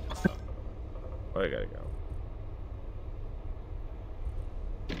of this meat and stuff. Oh, I gotta go.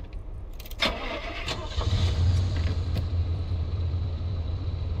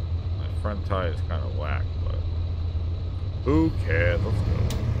 My front tire is kind of whack, but who cares? Let's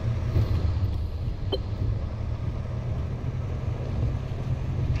go.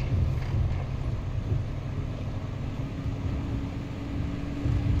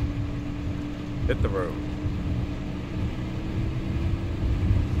 Hit the road.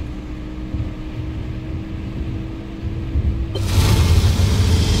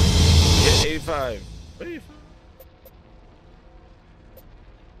 Hit 85. 85.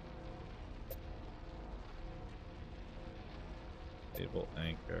 Table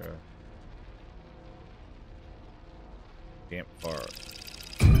anchor. Camp forest.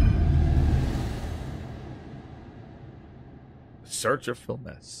 Searcher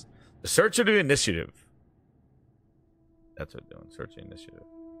Filmess. The search of the initiative. That's what we're doing. Search the initiative.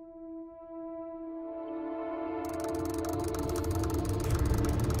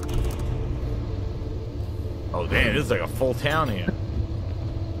 Oh damn, this is like a full town here.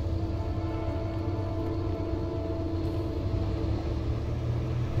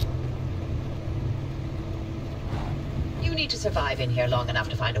 You need to survive in here long enough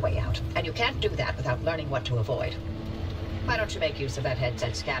to find a way out, and you can't do that without learning what to avoid. Why don't you make use of that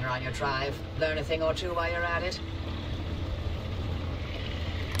headset scanner on your drive? Learn a thing or two while you're at it.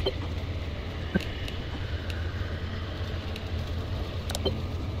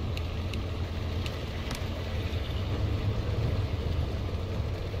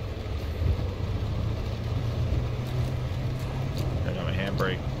 I got my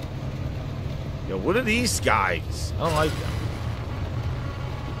handbrake. Yo, what are these guys? I don't like them.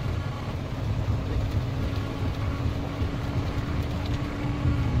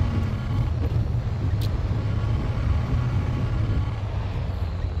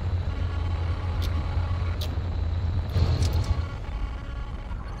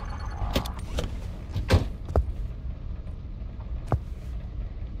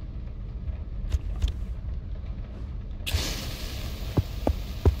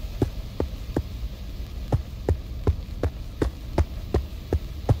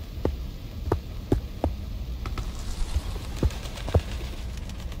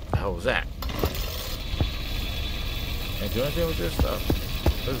 What was that? Can't do anything with this stuff.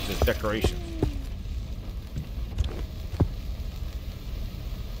 This is just decorations.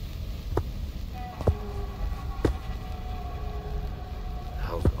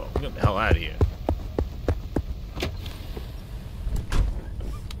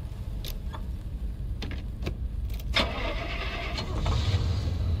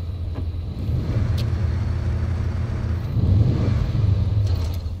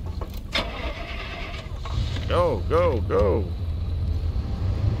 go, go.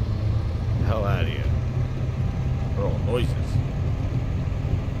 Hell out of here. Oh, noises.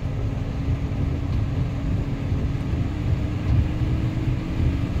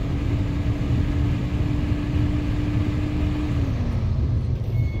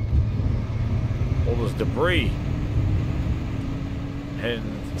 All this debris. Heading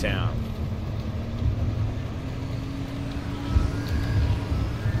into town.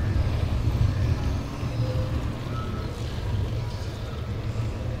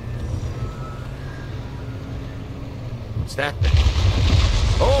 What's that thing?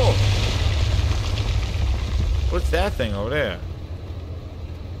 Oh! What's that thing over there?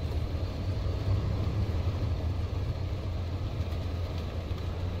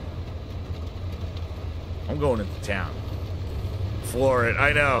 I'm going into town. Floor it,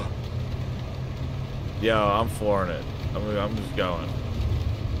 I know. Yo, I'm flooring it. I'm just going.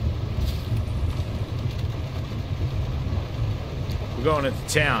 We're going into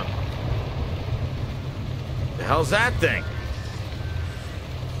town. The hell's that thing?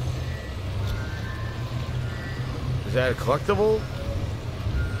 Is that a collectible?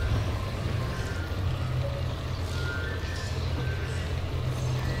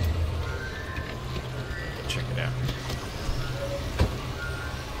 Check it out.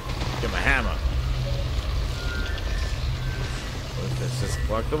 Get my hammer. What is this? Is this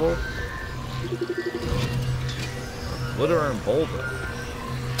collectible? Glitter and boulder.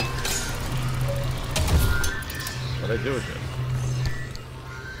 What'd I do with this?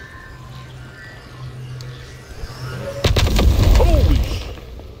 Holy sh!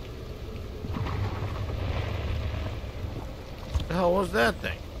 What the hell was that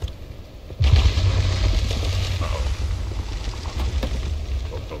thing? Uh-oh.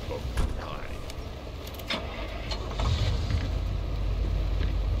 Go, go, go. Hell out of here.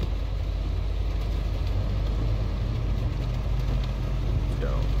 Let's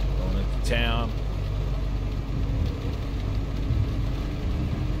go. Going into town.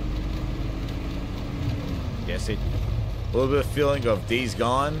 Guess it. A little bit of feeling of Days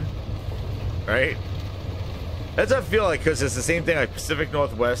Gone, right? That's what I feel like, because it's the same thing like Pacific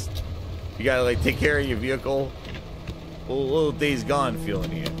Northwest. You gotta like take care of your vehicle. A little Days Gone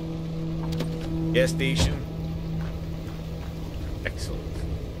feeling here. Gas station. Excellent.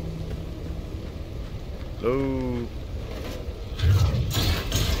 Hello.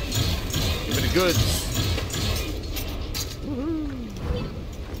 Give me the goods. Woohoo.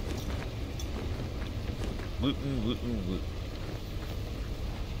 Lootin', lootin', lootin'.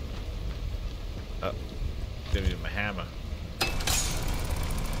 Oh, give me my hammer.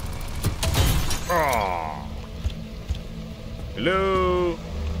 Oh. Hello.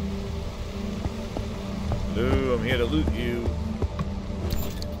 Hello, I'm here to loot you.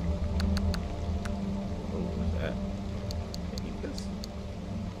 Oh, what's that? Can I eat this?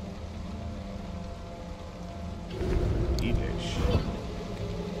 Eatish.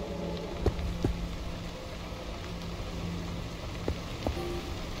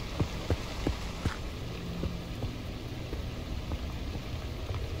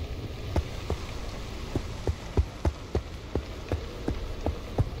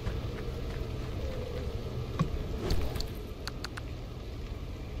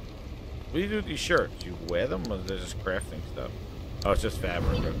 What do you do with these shirts? You wear them, or they're just crafting stuff? Oh, it's just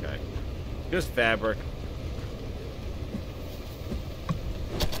fabric. Okay, just fabric.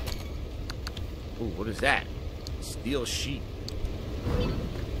 Ooh, what is that? Steel sheet.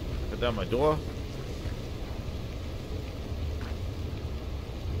 Put that on my door.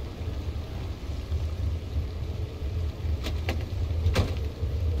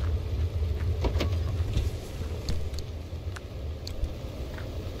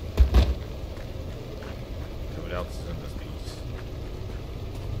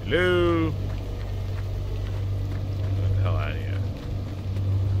 Hello? Get the hell out of here.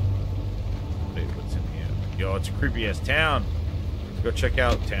 Wait, what's in here? Yo, it's a creepy ass town. Let's go check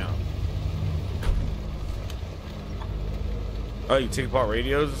out town. Oh, you take apart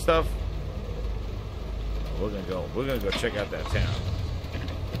radios and stuff? We're gonna go check out that town.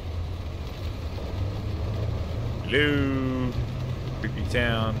 Hello? Creepy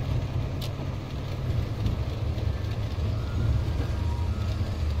town.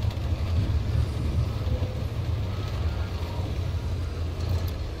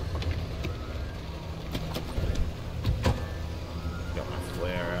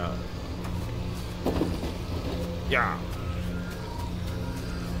 Yeah.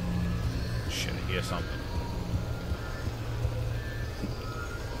 Shit, I hear something.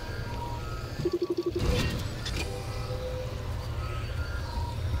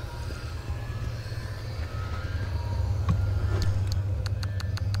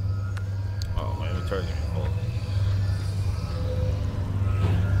 turns me full.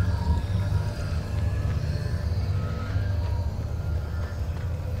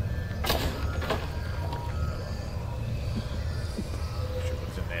 Shit,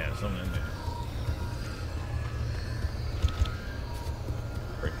 what's in there? Something in there.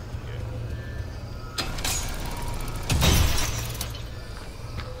 Pretty good.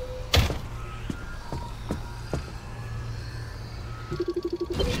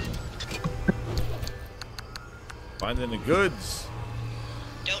 Finding the goods.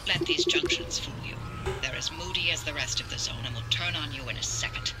 Don't let these junctions fool you. They're as moody as the rest of the zone and will turn on you in a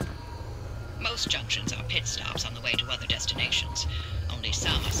second. Most junctions are pit stops on the way to other destinations. Only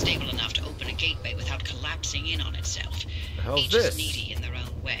some are stable enough to open a gateway without collapsing in on itself. The hell's Each this? is needy in their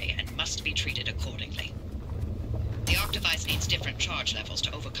own way and must be treated accordingly. The arc device needs different charge levels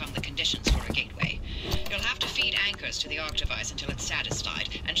to overcome the conditions for a gateway. You'll have to feed anchors to the arc device until it's satisfied,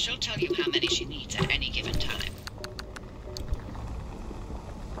 and she'll tell you how many she needs at any given time.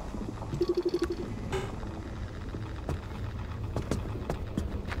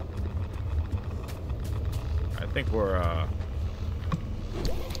 I think we're, I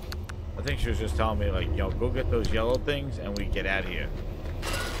think she was just telling me, like, yo, go get those yellow things and we get out of here.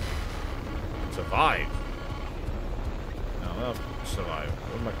 Survive. No, not survive.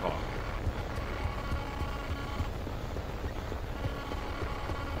 Where's my car?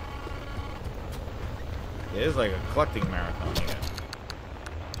 It is like a collecting marathon here.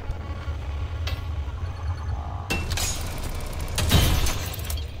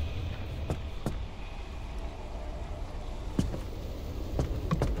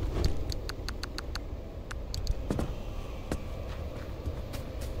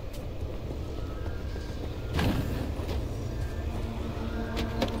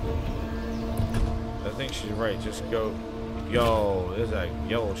 I think she's right. Just go. Yo, there's that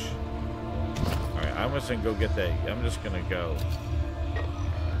yellow Alright, I'm just gonna go get that. I'm just gonna go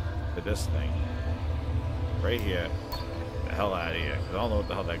to this thing. Right here. Get the hell out of here. 'Cause I don't know what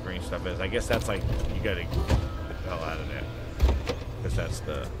the hell that green stuff is. I guess that's like, you gotta get the hell out of there. Because that's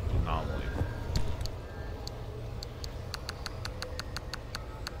the anomaly.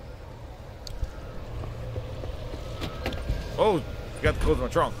 Oh! Forgot to close my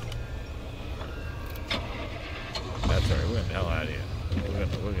trunk. That's alright, we're getting the hell out of here.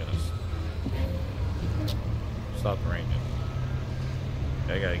 We're gonna stop the raining.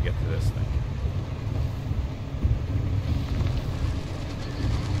 I gotta get to this thing.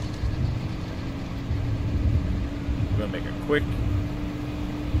 We're gonna make a quick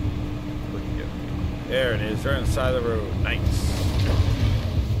get. There it is, right on the side of the road. Nice.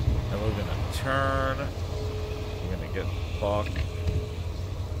 And we're gonna turn. We're gonna get fucked.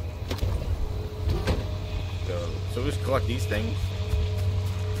 So just collect these things.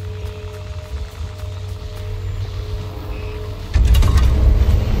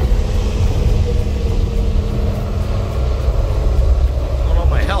 What's going on with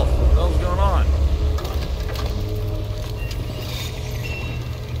my health? What the hell's going on?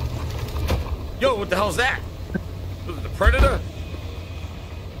 Yo, what the hell's that? Was it the Predator?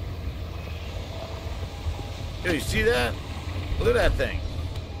 Yo, you see that? Look at that thing.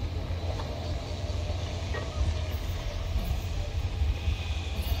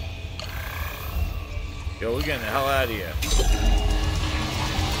 Yo, we're getting the hell out of here.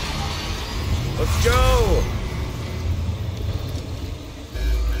 Let's go!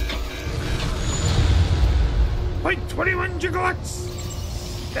 Wait, 21 gigawatts!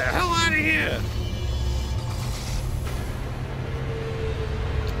 Get the hell out of here!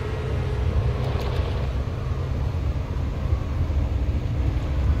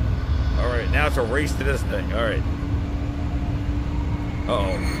 Alright, now it's a race to this thing. Alright.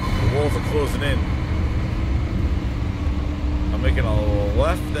 Uh-oh. The walls are closing in. I'm making a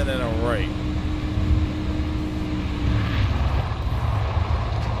left and then a right.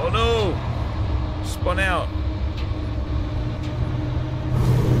 Oh no! Spun out.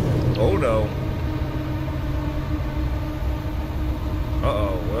 Oh no.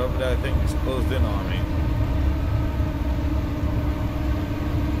 Uh-oh, whatever that thing is closed in on me.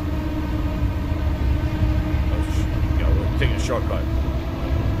 Oh, yeah, we're taking a shortcut.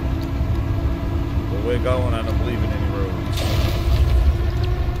 Where we're going, I don't believe in any roads.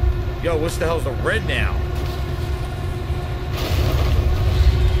 Yo, what's the hell's the red now?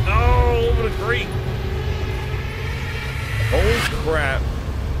 Oh, over the creek. Holy crap.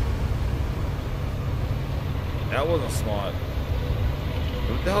 That wasn't smart.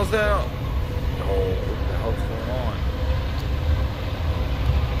 What the hell's that? Oh, what the hell's going on?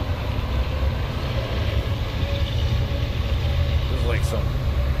 This is like some...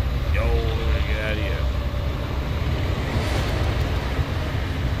 Yo, we're gonna get out of here.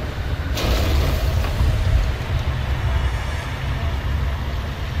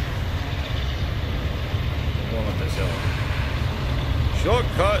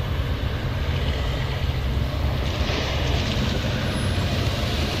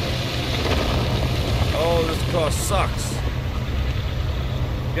 sucks.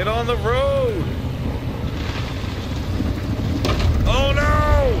 Get on the road. Oh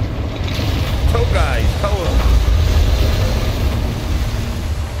no! Tow guy, tow him.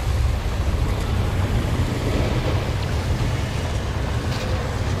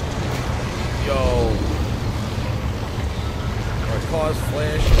 Yo. My car's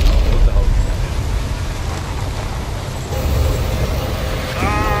flashing.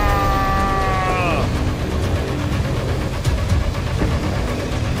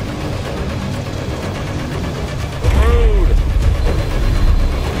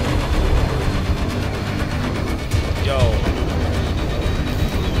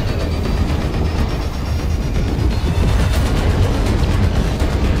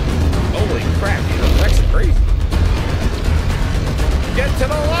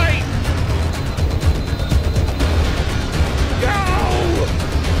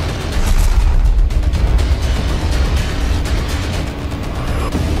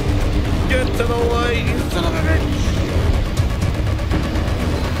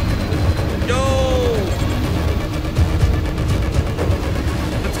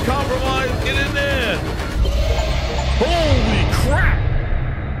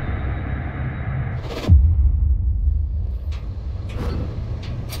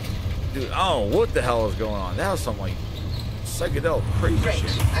 Oh, what the hell? What the hell is going on? That was some like psychedelic crazy Great.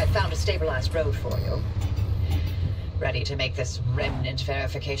 shit. I found a stabilized road for you. Ready to make this remnant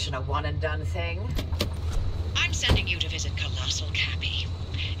verification a one and done thing? I'm sending you to visit Colossal Cappy.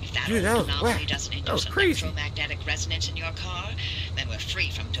 If that Dude, old that was anomaly whack. doesn't That induce was an crazy. electromagnetic resonance in your car, then we're free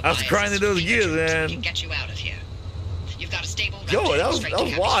from I was crying to those gears, man. We can get you out of here. You've got a stable route Yo, that was straight to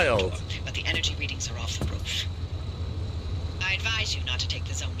Cappy's wild. front door, but the energy readings are off the roof. I advise you not to take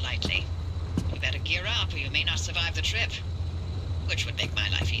the zone lightly. You better gear up or you may not survive the trip. Which would make my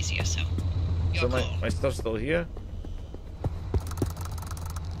life easier, so your So call. my stuff's still here?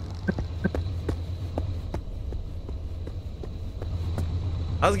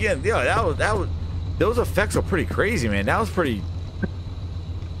 I was getting, yeah, that was those effects are pretty crazy, man. That was pretty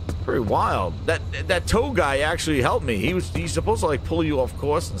wild. That tow guy actually helped me. He's supposed to like pull you off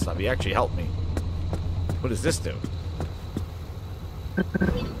course and stuff. He actually helped me. What does this do?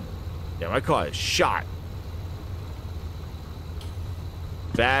 Yeah, my car is shot.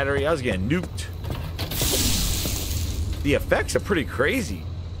 Battery, I was getting nuked. The effects are pretty crazy.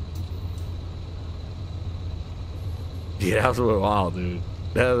 Yeah, that was really wild, dude.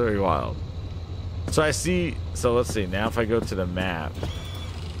 That was very wild. So I see, so let's see, now if I go to the map.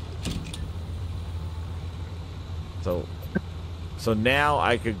 So now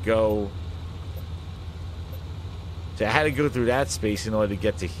I could go, so I had to go through that space in order to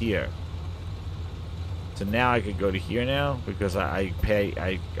get to here. So now I could go to here now because I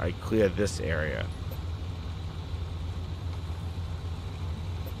clear this area.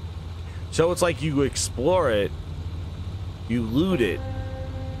 So it's like you explore it, you loot it,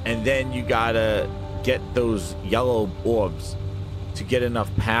 and then you gotta get those yellow orbs to get enough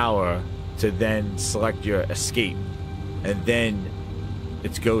power to then select your escape. And then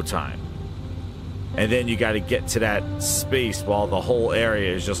it's go time. And then you gotta get to that space while the whole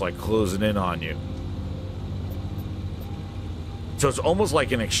area is just like closing in on you. So it's almost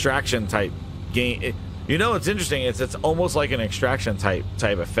like an extraction type game. You know, it's interesting. It's almost like an extraction type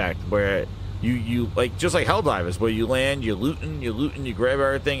effect where you like just like Helldivers, where you land, you're looting, you grab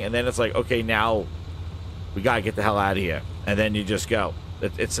everything, and then it's like, okay, now we gotta get the hell out of here, and then you just go.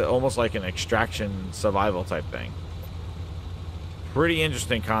 It's almost like an extraction survival type thing. Pretty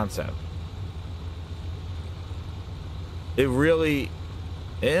interesting concept.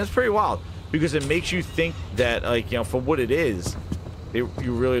 It's pretty wild because it makes you think that, like, you know, for what it is. You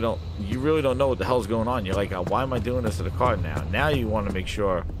really don't know what the hell's going on. You're like, why am I doing this to the car now? Now you want to make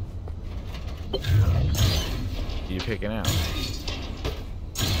sure you're picking out.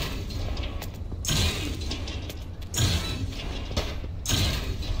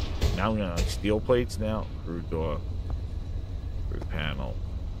 Now I'm gonna steel plates now. Crew door, crew panel.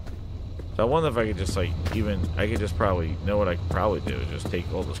 So I wonder if I could just I could just probably know what I could probably do is just take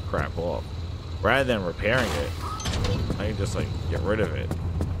all this crap off rather than repairing it. I can just like get rid of it.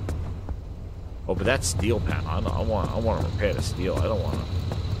 Oh, but that's steel panel. I want to repair the steel. I don't want to.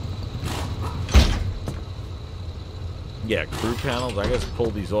 Yeah, crew panels. I guess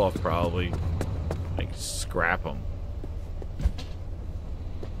pull these off probably. Like scrap them.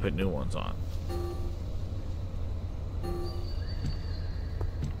 Put new ones on.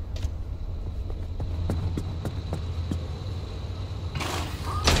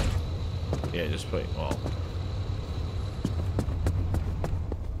 Yeah, just put, well.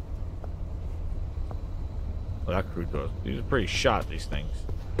 Oh, that crew doors. These are pretty shot, these things.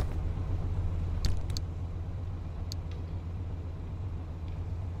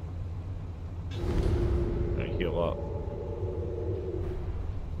 Gonna heal up.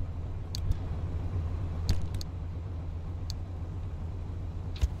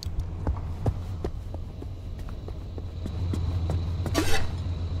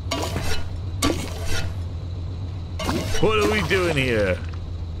 What are we doing here?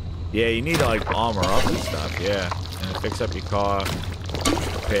 Yeah, you need to like armor up and stuff, yeah. And fix up your car,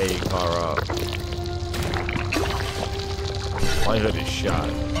 repair your car up. My hood is shot.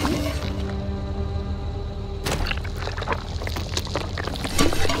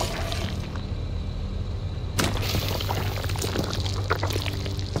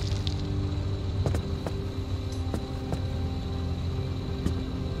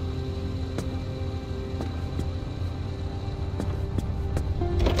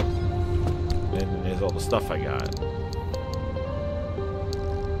 All the stuff I got.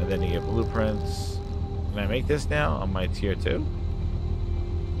 And then you get blueprints. Can I make this now on my tier 2?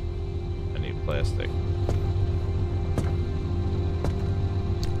 I need plastic.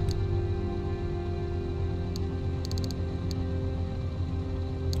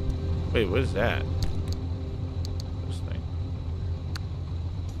 Wait, what is that? This thing.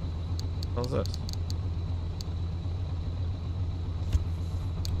 What is this?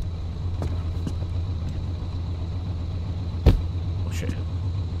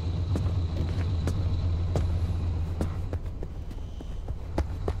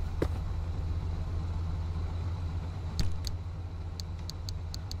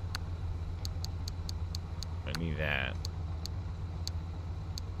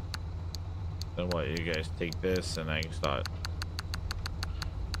 Then what, you guys take this and I can start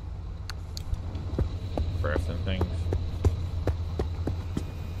crafting things.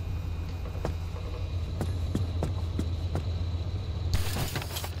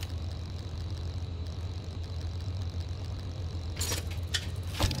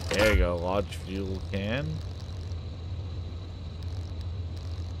 There you go, large fuel can.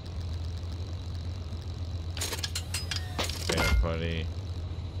 Okay, buddy.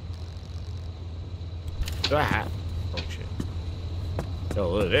 Do I have? Oh shit. Yo,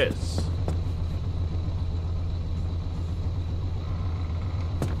 look at this.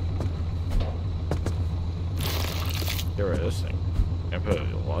 Get rid of this thing. Can I put a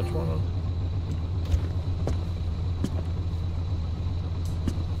large one on?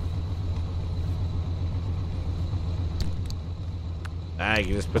 Ah, you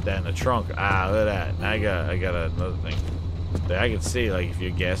can just put that in the trunk. Ah, look at that. Now I got another thing. So I can see, like, if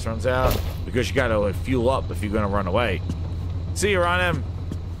your gas runs out, because you gotta like, fuel up if you're gonna run away. See you on him.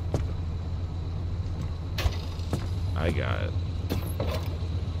 I got it.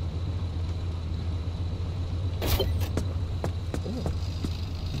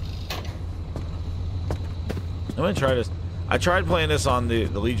 I'm gonna try this. I tried playing this on the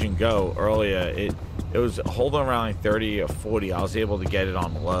Legion Go earlier. It was holding around like 30 or 40. I was able to get it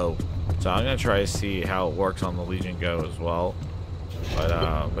on low. So I'm gonna try to see how it works on the Legion Go as well.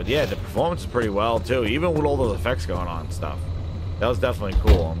 But yeah, the performance is pretty well too, even with all those effects going on and stuff. That was definitely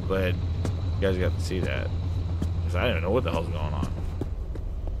cool. I'm glad you guys got to see that, because I didn't know what the hell's going on.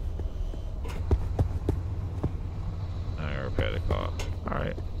 I repair the car. All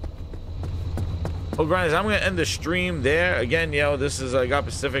right. Well, grinders, I'm gonna end the stream there. Again, yo, this is I got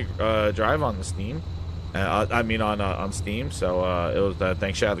Pacific Drive on the Steam. I mean on Steam. So it was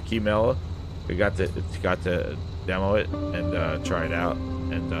thanks shout out to Keymailer. We got to demo it and try it out.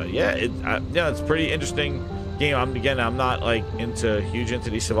 And yeah, it's pretty interesting game. I'm not like huge into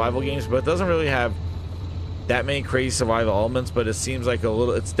these survival games, but it doesn't really have that many crazy survival elements. But it seems like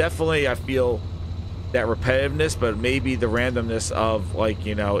it's definitely, I feel, that repetitiveness, but maybe the randomness of, like,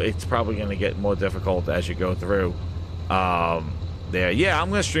 you know, it's probably going to get more difficult as you go through. There, yeah, I'm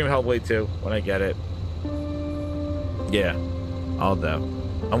going to stream Hellblade 2 when I get it. Yeah, I'll do.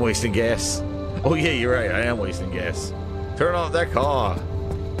 I'm wasting gas. Oh yeah, you're right. I am wasting gas. Turn off that car.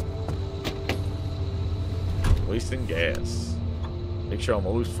 Wasting gas. Make sure I'm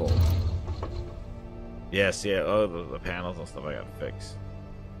always full. Yes, yeah. Oh, the panels and stuff I gotta fix.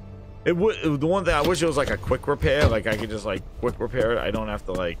 The one thing I wish it was like a quick repair. Like I could just like quick repair it. I don't have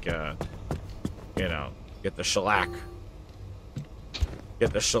to like, you know, get the shellac.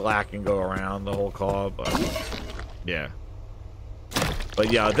 Get the shellac and go around the whole car. But yeah.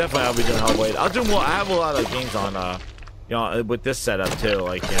 But yeah, definitely I'll be doing Hellblade. I'll do more. I have a lot of games on, you know, with this setup too.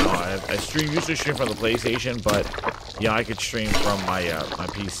 Like, you know, I usually stream from the PlayStation, but you know, I could stream from my my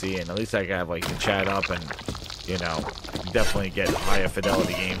PC, and at least I can have like the chat up, and you know, definitely get higher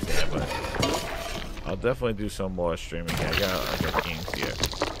fidelity games there. But I'll definitely do some more streaming. I got games here.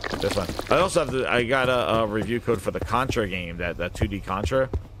 This one. I also have I got a review code for the Contra game, that 2D Contra,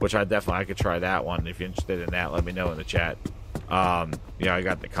 which I could try that one. If you're interested in that, let me know in the chat. Yeah, I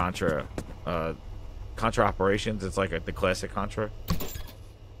got the Contra Operations. It's like the classic Contra.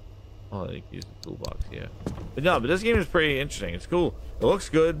 Oh, they use the toolbox, yeah. But no, but this game is pretty interesting. It's cool. It looks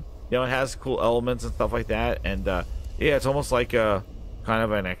good. You know, it has cool elements and stuff like that. And yeah, it's almost like a kind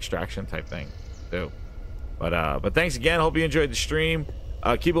of an extraction type thing too. But thanks again. Hope you enjoyed the stream.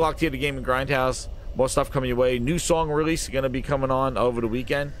 Keep it locked here to Gaming Grindhouse. More stuff coming your way. New song release is going to be coming on over the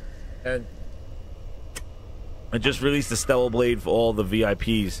weekend. And I just released the Stellar Blade for all the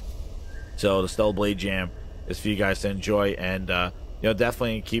VIPs. So the Stellar Blade Jam is for you guys to enjoy. And, you know,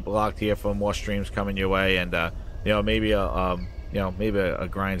 definitely keep it locked here for more streams coming your way. And, you know, maybe a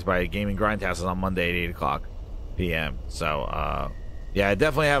Grinds by Gaming Grindhouse is on Monday at 8 o'clock p.m. So, yeah, I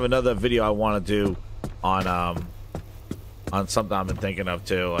definitely have another video I want to do on something I've been thinking of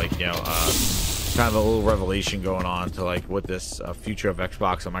too, like, you know, kind of a little revelation going on to like what this future of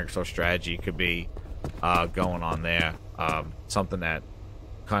Xbox and Microsoft strategy could be going on there. Something that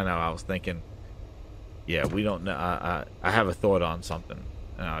kind of I was thinking, yeah, we don't know. I have a thought on something,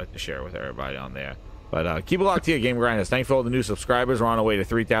 and I'd like to share it with everybody on there. But keep it locked here, Game Grinders. Thanks for all the new subscribers. We're on our way to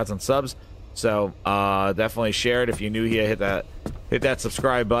 3,000 subs. So definitely share it if you're new here. Hit that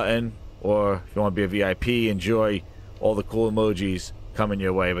subscribe button, or if you want to be a VIP, enjoy all the cool emojis coming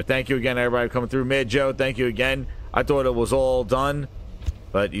your way. But thank you again, everybody, coming through. Mid Joe, thank you again. I thought it was all done,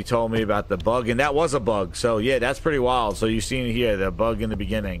 but you told me about the bug, and that was a bug. So yeah, that's pretty wild. So you've seen here the bug in the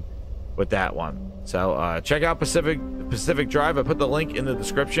beginning with that one. So check out Pacific Drive. I put the link in the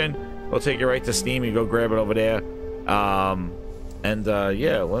description. It'll take you right to Steam. You go grab it over there.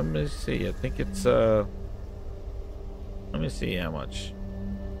 Yeah, let me see. I think it's let me see how much.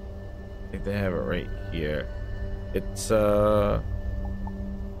 I think they have it right here. It's got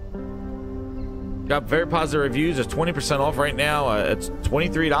very positive reviews. It's 20% off right now. It's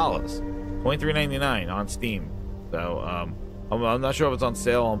 $23, $23.99 on Steam. So I'm not sure if it's on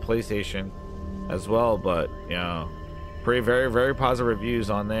sale on PlayStation as well, but you know, very positive reviews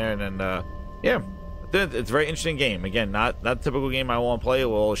on there. And then yeah, it's a very interesting game. Again, not a typical game I want to play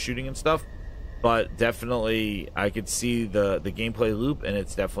with all the shooting and stuff, but definitely I could see the gameplay loop, and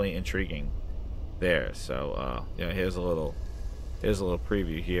it's definitely intriguing there. So yeah, here's a little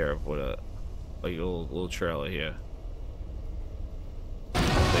preview here of what a little trailer here. What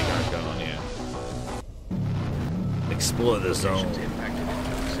they got going here. Explore the zone.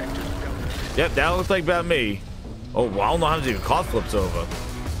 Yep, that looks like about me. Oh, well, I don't know how to do car flips over.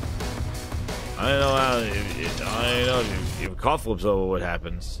 I don't know how. I don't know if car flips over, what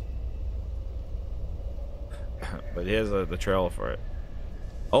happens. But here's the trailer for it.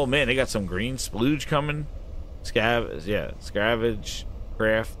 Oh man, they got some green splooge coming. Scavenge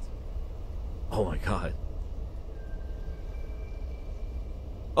craft. Oh my god.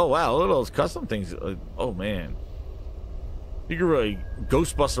 Oh wow, look at those custom things. Oh man, you can really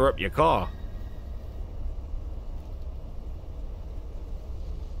Ghostbuster up your car.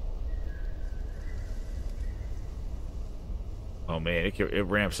 Oh man, it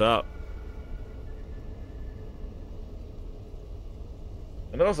ramps up.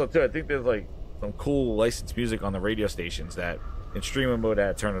 And also too, I think there's like some cool licensed music on the radio stations that in streaming mode I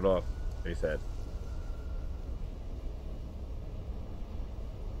had to turn it off. They said.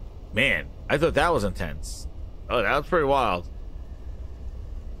 Man, I thought that was intense. Oh, that was pretty wild.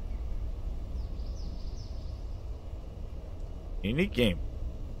 Unique game.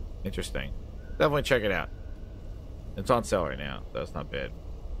 Interesting. Definitely check it out. It's on sale right now. That's not bad.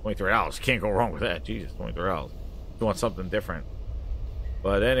 $23. Can't go wrong with that. Jesus, $23. You want something different.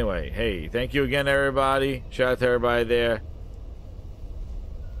 But anyway, hey, thank you again, everybody. Shout out to everybody there.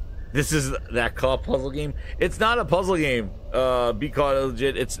 This is that car puzzle game. It's not a puzzle game. Be called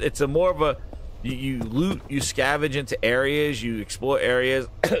legit. It's a more of a you loot, you scavenge into areas, you explore areas.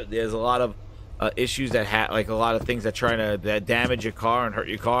 There's a lot of issues that like a lot of things that that damage your car and hurt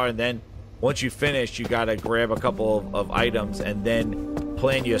your car, and then once you finish, you gotta grab a couple of items and then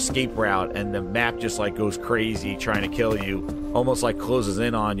plan your escape route, and the map just like goes crazy trying to kill you, almost like closes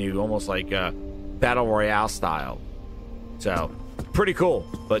in on you, almost like battle royale style. So pretty cool.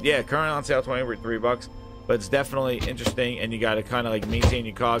 But yeah, currently on sale, $20 for $3, but it's definitely interesting, and you got to kind of like maintain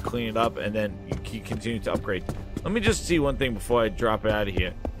your car, clean it up, and then you continue to upgrade. Let me just see one thing before I drop it out of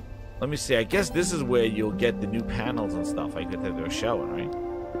here. Let me see. I guess this is where you'll get the new panels and stuff like that they're showing, right?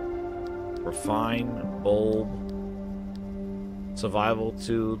 Refine, bulb, survival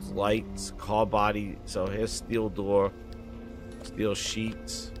tools, lights, car body. So here's steel door, steel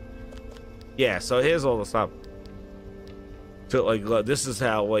sheets. Yeah, so here's all the stuff. So like, look, this is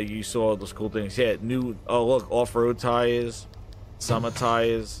how like you saw those cool things. Yeah, new. Oh look, off-road tires, summer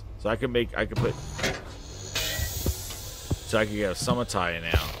tires. So I could put. So I could get a summer tire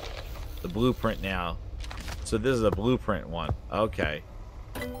now. The blueprint now. So this is a blueprint one. Okay.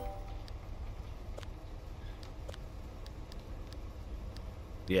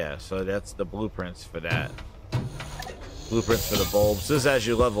 Yeah, so that's the blueprints for that. Blueprints for the bulbs. This is as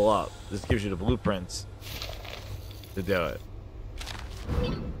you level up. This gives you the blueprints to do it.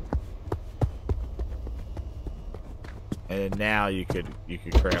 And then now you could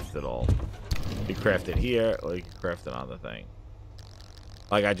craft it all. You craft it here, or you can craft it on the thing.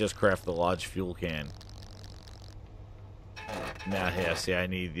 Like I just crafted a large fuel can. Now here, see, I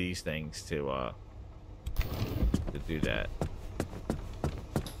need these things to do that.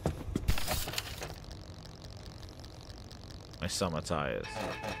 My summer tires.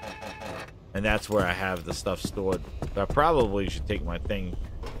 And that's where I have the stuff stored. But I probably should take my thing.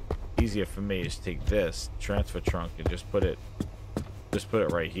 Easier for me is take this transfer trunk and just put it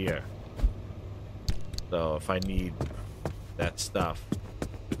right here. So if I need that stuff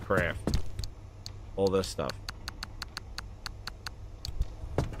to craft all this stuff,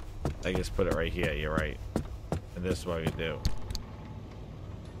 I just put it right here. You're right. And this is what I can do.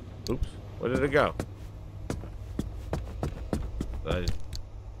 Oops, where did it go?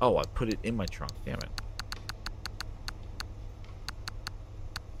 Oh, I put it in my trunk. Damn it.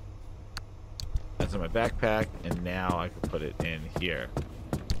 That's in my backpack, and now I can put it in here.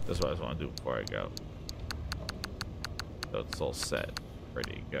 That's what I just want to do before I go. So it's all set,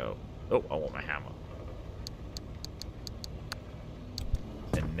 ready to go. Oh, I want my hammer.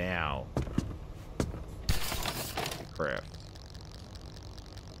 And now, craft.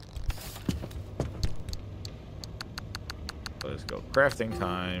 Let's go crafting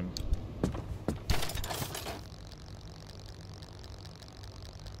time.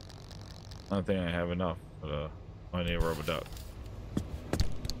 I don't think I have enough, but I need a rubber duck.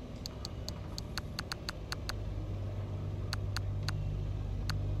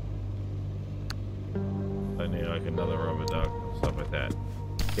 I need like another rubber duck, stuff like that.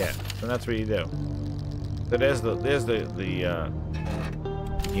 Yeah, and that's what you do. So there's the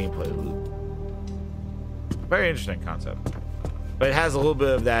gameplay loop. Very interesting concept. But it has a little bit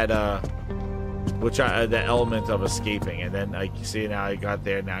of that, that element of escaping, and then like you see now I got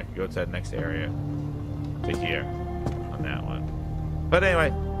there. Now I can go to that next area, to here, on that one. But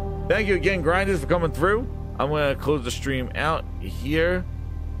anyway, thank you again, grinders, for coming through. I'm gonna close the stream out here,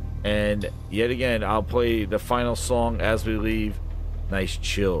 and yet again I'll play the final song as we leave. Nice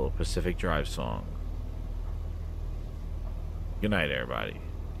chill Pacific Drive song. Good night, everybody.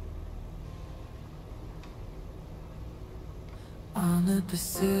 On the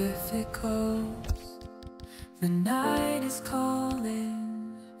Pacific coast, the night is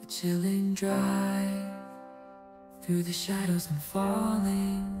calling, a chilling drive through the shadows and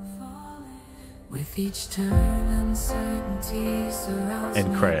falling. With each turn, uncertainty surrounds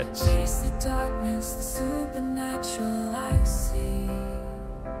End me. credits. Chase the darkness, the supernatural I see.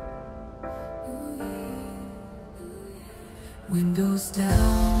 Ooh, yeah. Windows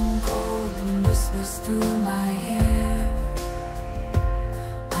down, cold and whispers through my hair.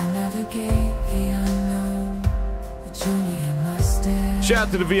 I navigate the unknown, the journey I must dare. Shout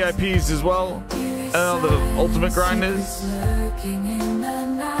out to the VIPs as well, and all the ultimate grinders. Lurking in the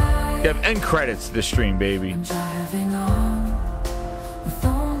night. You have end credits to the stream, baby. I'm driving